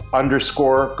 @Jeff_Gomez.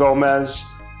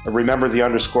 Remember the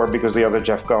underscore because the other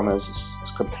Jeff Gomez is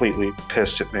completely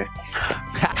pissed at me.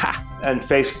 And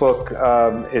Facebook,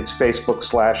 it's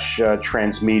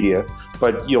Facebook/Transmedia,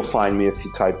 but you'll find me if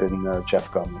you type in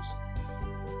Jeff Gomez.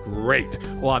 Great.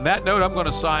 Well, on that note, I'm going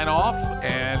to sign off,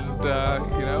 and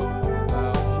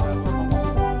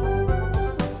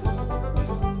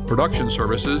production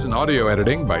services and audio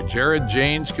editing by Jared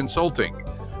Janes Consulting.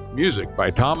 Music by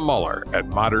Tom Muller at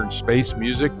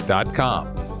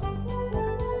modernspacemusic.com.